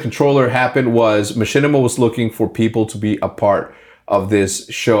 the way The Controller happened was Machinima was looking for people to be a part of this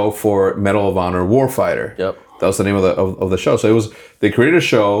show for Medal of Honor Warfighter. Yep. That was the name of the show. So they created a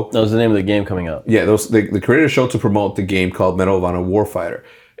show. That was the name of the game coming out. Yeah, they created a show to promote the game called Medal of Honor Warfighter.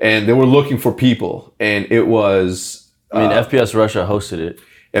 And they were looking for people. And it was... FPS Russia hosted it.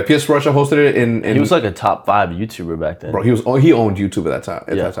 FPS Russia hosted it in he was like a top 5 YouTuber back then. Bro, he owned YouTube at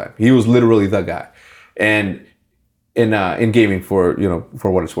that time. He was literally the guy. And... in gaming for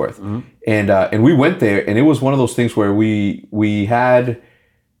what it's worth. Mm-hmm. And we went there and it was one of those things where we had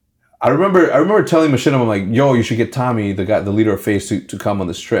I remember telling Machinima, I'm like, yo, you should get Tommy, the leader of Faze, to come on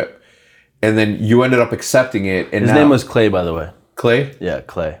this trip. And then you ended up accepting it. And his name was Clay, by the way. Clay? Yeah,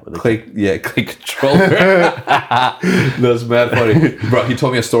 Clay. Clay Controller. That's mad funny. Bro, he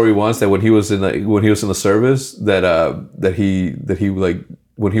told me a story once that when he was in the service that he like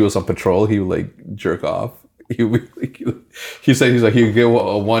when he was on patrol, he would like jerk off. He said he would get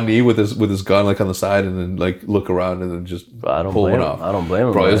one knee with his gun like on the side and then like look around and then just pull one off. I don't blame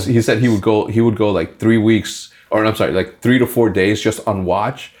him. Bro, he said he would go like 3 weeks like 3 to 4 days just on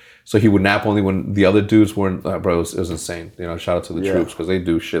watch. So he would nap only when the other dudes weren't. Bro, it was insane. Shout out to the troops because they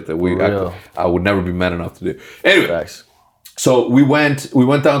do shit that I would never be man enough to do. Anyway, Facts. So we went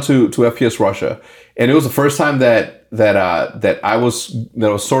down to FPS Russia, and it was the first time that I was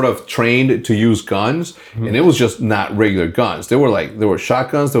sort of trained to use guns, and it was just not regular guns. There were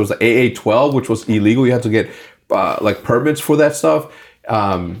shotguns. There was the AA-12, which was illegal. You had to get like permits for that stuff.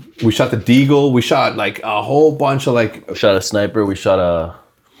 We shot the Deagle. We shot like a whole bunch of like. We shot a sniper. We shot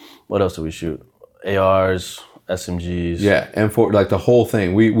what else did we shoot? ARs, SMGs. Yeah, M4, like the whole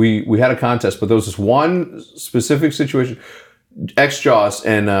thing. We had a contest, but there was this one specific situation. X-Joss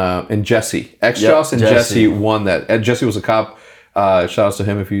and Jesse. X-Joss and Jesse won that. Jesse was a cop. Shout out to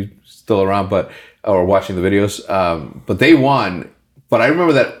him if he's still around, or watching the videos. But they won. But I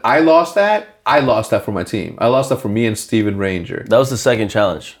remember that I lost that for my team. I lost that for me and Steven Ranger. That was the second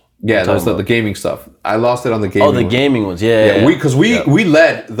challenge. Yeah, that was the gaming stuff. I lost it on the gaming. Oh, the gaming ones. Yeah. Because we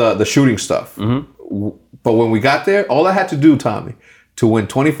led the shooting stuff. Mm-hmm. But when we got there, all I had to do, Tommy, to win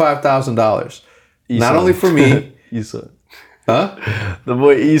 $25,000, not only for me. Isan. Huh? The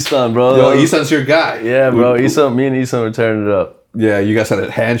boy Isan, bro. Yo, Isan's your guy. Yeah, bro. Isan, me and Isan were turning it up. Yeah, you guys had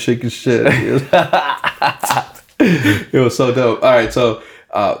a handshake and shit. It was so dope. All right, so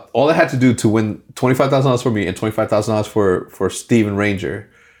all I had to do to win $25,000 for me and $25,000 for Steven Ranger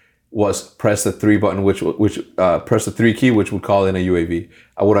was press the 3 button, which press the 3 key, which would call in a UAV.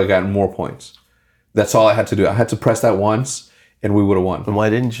 I would have gotten more points. That's all I had to do. I had to press that once, and we would have won. And why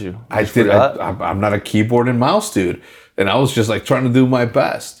didn't you? I did. I'm not a keyboard and mouse dude, and I was just like trying to do my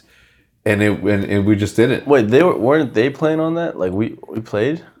best, and we just didn't. Wait, weren't they playing on that? Like we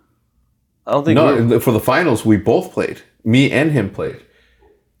played? I don't think. No, for the finals we both played. Me and him played.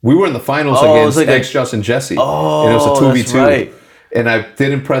 We were in the finals against Just and Jesse, and it was a 2v2. Right. And I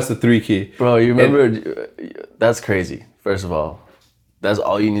didn't press the 3 key. Bro, you remember? That's crazy. First of all, that's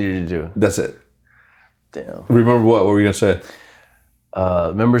all you needed to do. That's it. Damn. Remember what? What were you gonna say?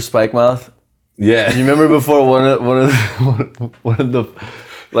 Remember Spike Mouth? Yeah. You remember before one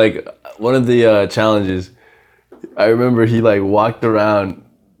of the challenges? I remember he like walked around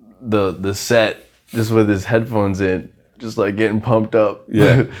the set just with his headphones in, just like getting pumped up.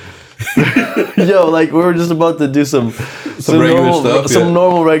 Yeah. Yo, like we were just about to do some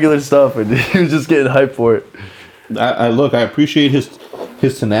normal regular stuff, and he was just getting hyped for it. I appreciate his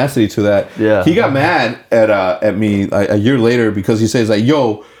tenacity to that. Yeah. He got mad at me a year later because he says like,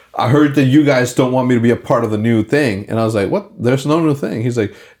 "Yo, I heard that you guys don't want me to be a part of the new thing," and I was like, "What? There's no new thing." He's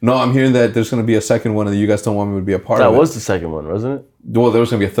like, "No, I'm hearing that there's going to be a second one, and you guys don't want me to be a part of it." That was the second one, wasn't it? Well, there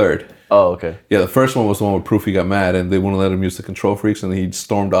was going to be a third. Oh, okay. Yeah, the first one was the one where Proofy got mad, and they wouldn't let him use the control freaks, and he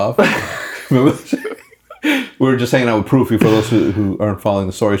stormed off. Remember? We were just hanging out with Proofy for those who aren't following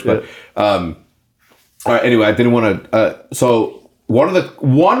the stories, but. All right. Anyway, I didn't want to. So one of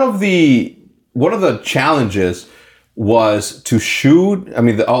the challenges was to shoot. I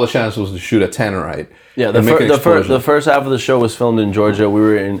mean, all the challenges was to shoot a Tannerite. Yeah, the first half of the show was filmed in Georgia. We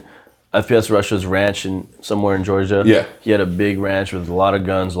were in FPS Russia's ranch somewhere in Georgia. Yeah, he had a big ranch with a lot of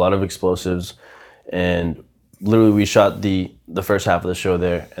guns, a lot of explosives, and literally we shot the first half of the show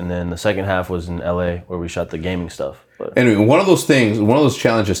there, and then the second half was in LA where we shot the gaming stuff. But anyway, one of those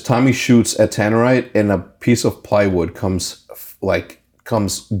challenges, Tommy shoots a Tannerite and a piece of plywood comes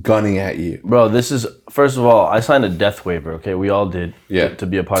gunning at you. Bro, this is, first of all, I signed a death waiver, okay? We all did to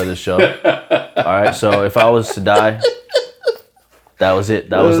be a part of this show. All right, so if I was to die, that was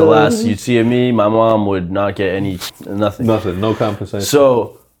it. That was the last you'd see of me. My mom would not get nothing. Nothing, no compensation.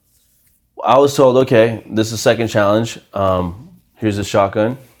 So I was told, okay, this is the second challenge. Here's a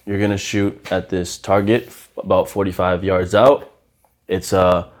shotgun. You're going to shoot at this target about 45 yards out. It's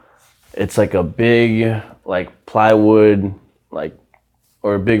like a big like plywood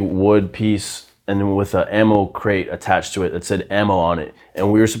or a big wood piece, and then with an ammo crate attached to it that said ammo on it.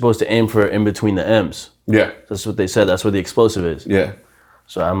 And we were supposed to aim for in between the M's. Yeah. That's what they said. That's where the explosive is. Yeah.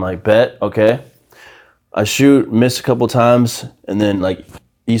 So I'm like, bet, okay. I shoot, miss a couple times, and then like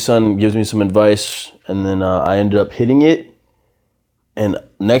Isan gives me some advice, and then I ended up hitting it. And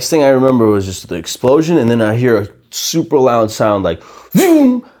next thing I remember was just the explosion, and then I hear a super loud sound like,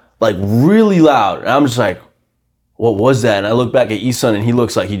 vroom, like really loud. And I'm just like, what was that? And I look back at Isan, and he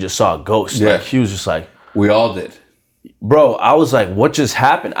looks like he just saw a ghost. Yeah. Like he was just like, we all did. Bro, I was like, what just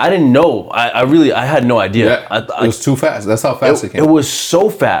happened? I didn't know. I had no idea. Yeah, it was too fast. That's how fast it came. It was so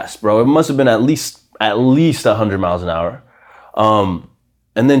fast, bro. It must have been at least 100 miles an hour.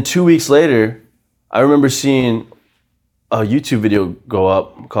 And then 2 weeks later, I remember seeing a YouTube video go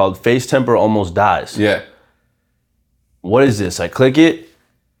up called Faze Temperrr Almost Dies. Yeah. What is this? I click it.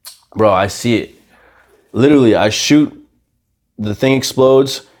 Bro, I see it. Literally, I shoot, the thing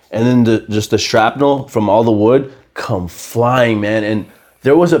explodes, and then just the shrapnel from all the wood come flying, man. And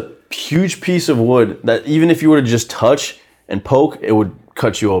there was a huge piece of wood that even if you were to just touch and poke, it would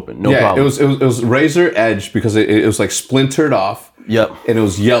cut you open. No problem. It was razor edge because it was like splintered off. Yep. And it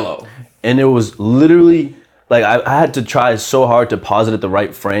was yellow. And it was literally, like I had to try so hard to pause it at the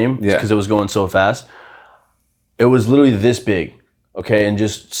right frame because it was going so fast. It was literally this big, okay? And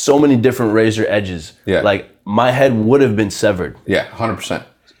just so many different razor edges. Yeah. Like my head would have been severed. Yeah, 100%.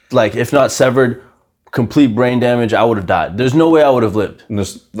 Like if not severed, complete brain damage, I would have died. There's no way I would have lived.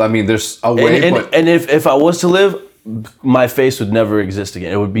 There's a way. And if I was to live, my face would never exist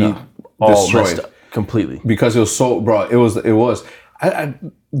again. It would be all destroyed. messed up completely. Because it was so, bro, it was.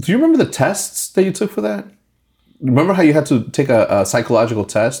 Do you remember the tests that you took for that? Remember how you had to take a psychological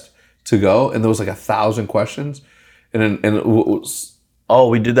test to go, and there was like 1,000 questions, and it was. Oh,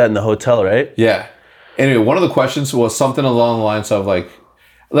 we did that in the hotel, right? Yeah. Anyway, one of the questions was something along the lines of like,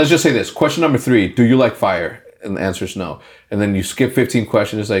 let's just say this. Question number 3, do you like fire? And the answer is no. And then you skip 15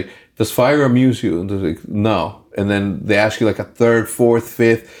 questions. It's like, does fire amuse you? And they're like, no. And then they ask you like a 3rd, 4th,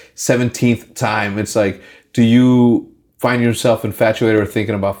 5th, 17th time. It's like, do you find yourself infatuated or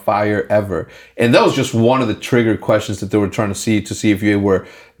thinking about fire ever? And that was just one of the triggered questions that they were trying to see if you were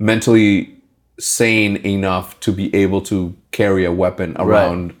mentally sane enough to be able to carry a weapon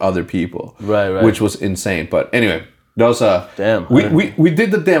around other people. Right. Which was insane. But anyway, That was Damn. We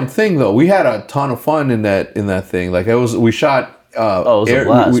did the damn thing though. We had a ton of fun in that thing. Like we shot it was a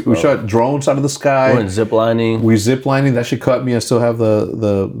blast, we shot drones out of the sky. We went ziplining. We ziplining. That shit cut me. I still have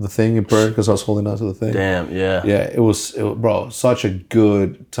the thing in bird because I was holding on to the thing. Damn, yeah. Yeah, it was bro, such a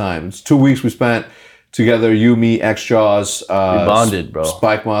good time. It's 2 weeks we spent together, you, me, X Jaws, We bonded, bro.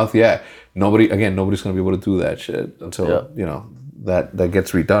 Spike Mouth, yeah. Nobody's gonna be able to do that shit until that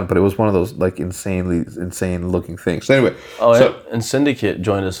gets redone. But it was one of those like insane looking things. So anyway, and Syndicate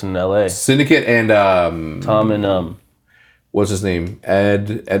joined us in LA. Syndicate and Tom and what's his name?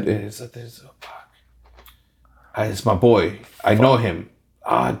 Ed it's my boy. I know him.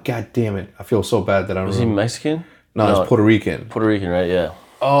 God damn it. I feel so bad that I don't Was he Mexican? No, it's Puerto Rican. Puerto Rican, right? Yeah.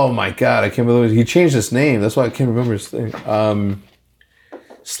 Oh my God, I can't believe it. He changed his name. That's why I can't remember his thing.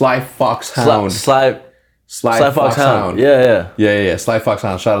 Sly Fox Hound. Sly Fox Hound. Yeah. Sly Fox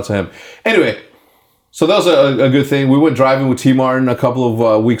Hound. Shout out to him. Anyway, so that was a good thing. We went driving with T. Martin a couple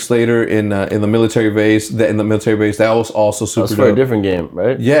of weeks later in the military base. That was also super. That was for a different game,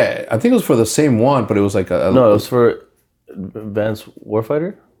 right? Yeah, I think it was for the same one, but it was like no, it was for Advanced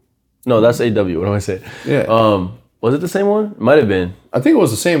Warfighter. No, that's AW. What am I saying? Yeah. Was it the same one? Might have been. I think it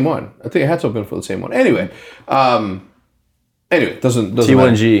was the same one. I think it had to have been for the same one. Anyway, doesn't T1G.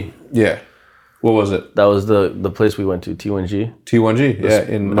 matter. Yeah. What was it? That was the place we went to. T1G. T1G. Yeah,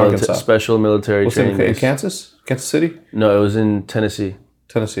 in Arkansas. Special military training. In Kansas? Kansas City? No, it was in Tennessee.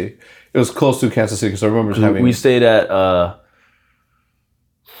 Tennessee. It was close to Kansas City because I remember having. We stayed at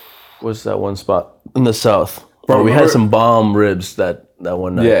what's that one spot in the south? Bro, we had some bomb ribs that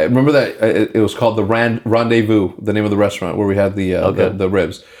one night. Yeah, remember that it was called the Rendezvous, the name of the restaurant where we had the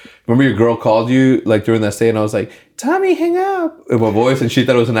ribs. Remember your girl called you like during that stay, and I was like, "Tommy, hang up," in my voice, and she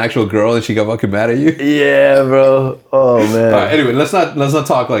thought it was an actual girl, and she got fucking mad at you. Yeah, bro. Oh man. All right, anyway, let's not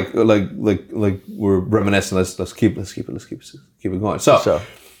talk like we're reminiscing. Let's keep it going. So.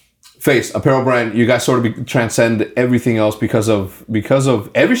 Faze, apparel brand, you guys sort of transcend everything else because of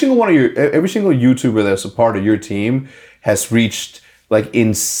every single YouTuber that's a part of your team has reached like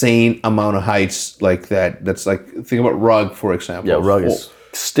insane amount of heights like that. That's like, think about Rug, for example. Yeah, Rug is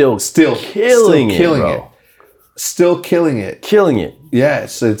still killing it. Bro. Still killing it. Killing it.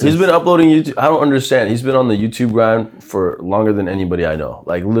 Yes. He's been uploading YouTube. I don't understand. He's been on the YouTube grind for longer than anybody I know.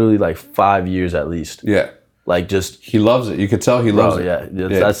 Like literally like 5 years at least. Yeah. Like just he loves it. You could tell he loves it. Yeah.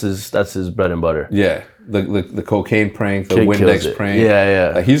 That's his bread and butter. Yeah. The cocaine prank, the Windex prank.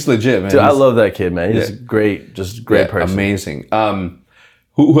 Yeah. Like, he's legit, man. Dude, I love that kid, man. He's great, just great person. Amazing.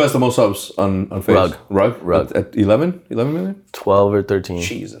 Who has the most subs on Faze? Rug. At 11 million? 12 or 13.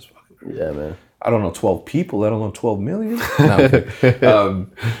 Jesus fucking. Yeah, man. I don't know 12 people, let alone 12 million. No, okay.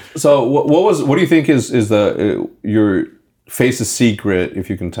 So what do you think is your Faze's secret,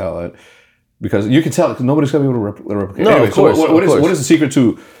 if you can tell it? Because you can tell, because nobody's going to be able to replicate. No, anyway, of course. So what is the secret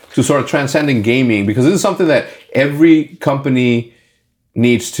to sort of transcending gaming? Because this is something that every company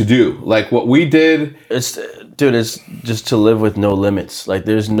needs to do. Like what we did. It's just to live with no limits. Like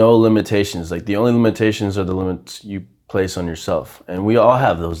there's no limitations. Like the only limitations are the limits you place on yourself. And we all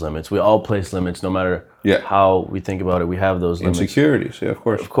have those limits. We all place limits no matter how we think about it. We have those limits. Insecurities, yeah, of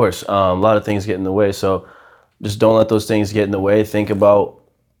course. Of course. A lot of things get in the way. So just don't let those things get in the way. Think about...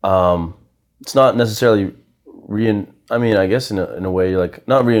 it's not necessarily I guess in a way you're like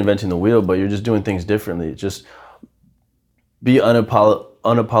not reinventing the wheel, but you're just doing things differently. Just be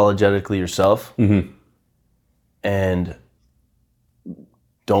unapologetically yourself, and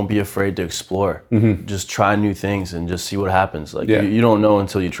don't be afraid to explore. Just try new things and just see what happens. Like you don't know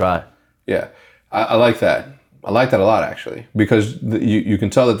until you try. Yeah, I like that. I like that a lot actually, because you can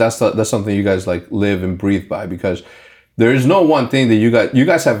tell that's something you guys like live and breathe by. Because there is no one thing that you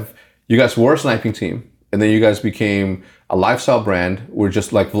guys were a sniping team, and then you guys became a lifestyle brand. We're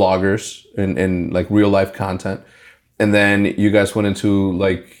just like vloggers and like real life content. And then you guys went into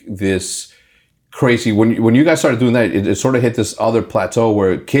like this crazy, when you guys started doing that, it sort of hit this other plateau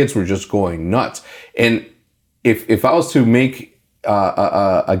where kids were just going nuts. And if I was to make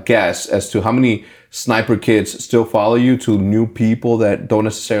a guess as to how many sniper kids still follow you to new people that don't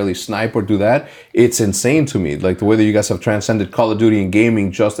necessarily snipe or do that, it's insane to me. Like the way that you guys have transcended Call of Duty and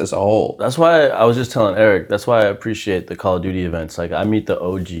gaming just as a whole. That's why I was just telling Eric, that's why I appreciate the Call of Duty events. Like I meet the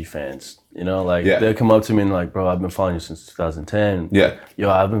OG fans, they'll come up to me and like, bro, I've been following you since 2010. Yeah. Yo,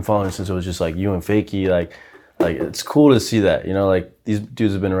 I've been following you since it was just like you and Fakey. Like it's cool to see that, like these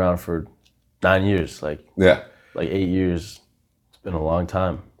dudes have been around for 9 years, like 8 years. It's been a long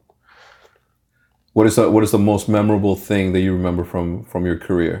time. What is the most memorable thing that you remember from your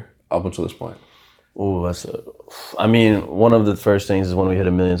career up until this point? Oh, one of the first things is when we hit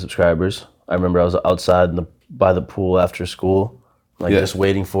 1 million subscribers. I remember I was outside in by the pool after school, like just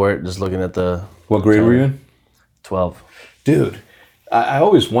waiting for it, just looking at the. What grade were you in? 12. Dude, I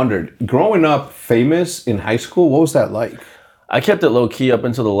always wondered, growing up famous in high school, what was that like? I kept it low key up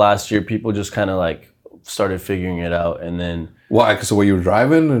until the last year. People just kind of like started figuring it out, and then. Why? So what you were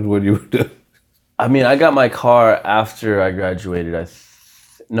driving and what you were doing? I mean, I got my car after I graduated.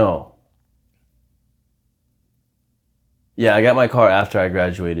 No. Yeah, I got my car after I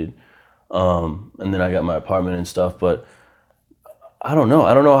graduated, and then I got my apartment and stuff. But I don't know.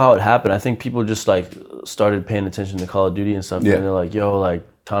 I don't know how it happened. I think people just like started paying attention to Call of Duty and stuff. Yeah. And they're like, "Yo, like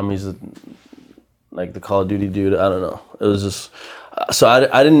Tommy's like the Call of Duty dude." I don't know. It was just so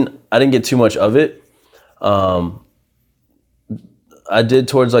I didn't get too much of it. I did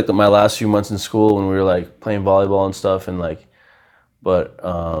towards like my last few months in school when we were like playing volleyball and stuff, and like, but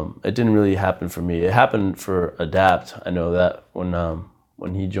it didn't really happen for me. It happened for Adapt. I know that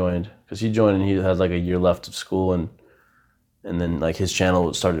when he joined, because he joined and he had like a year left of school, and then like his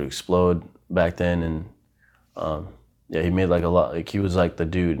channel started to explode back then, and yeah, he made like a lot. Like he was like the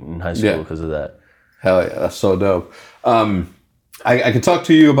dude in high school because of that. Hell yeah, that's so dope. I can talk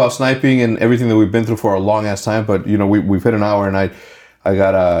to you about sniping and everything that we've been through for a long ass time, but you know we've hit an hour, and I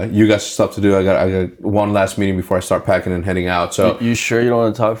got you got stuff to do. I got one last meeting before I start packing and heading out. So you sure you don't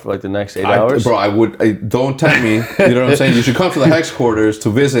want to talk for like the next 8 hours? Bro, don't tempt me. You know what I'm saying? You should come to the Hex quarters to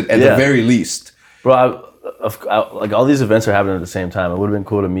visit at the very least. Bro, like all these events are happening at the same time. It would have been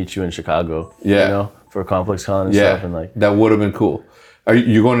cool to meet you in Chicago. Yeah. You know, for Complex Con and stuff, and like that would have been cool. Are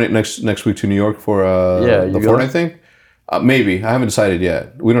you going next week to New York for the Fortnite thing? Maybe. I haven't decided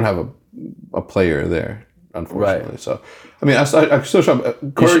yet. We don't have a player there, unfortunately. Right. So, I mean, I can still show up.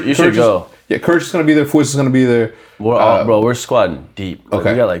 You should go. Courage is going to be there. Foiz is going to be there. We're squatting deep. Like,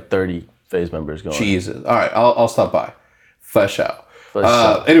 okay. We got like 30 Faze members going. Jesus. All right. I'll stop by. Fresh out.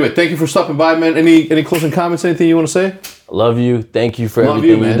 Anyway, thank you for stopping by, man. Any closing comments? Anything you want to say? I love you. Thank you for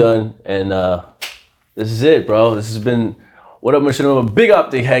everything you've done. And this is it, bro. This has been What Up Machinima. Big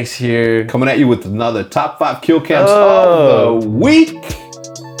Optic Hex here. Coming at you with another top 5 kill cams of the week.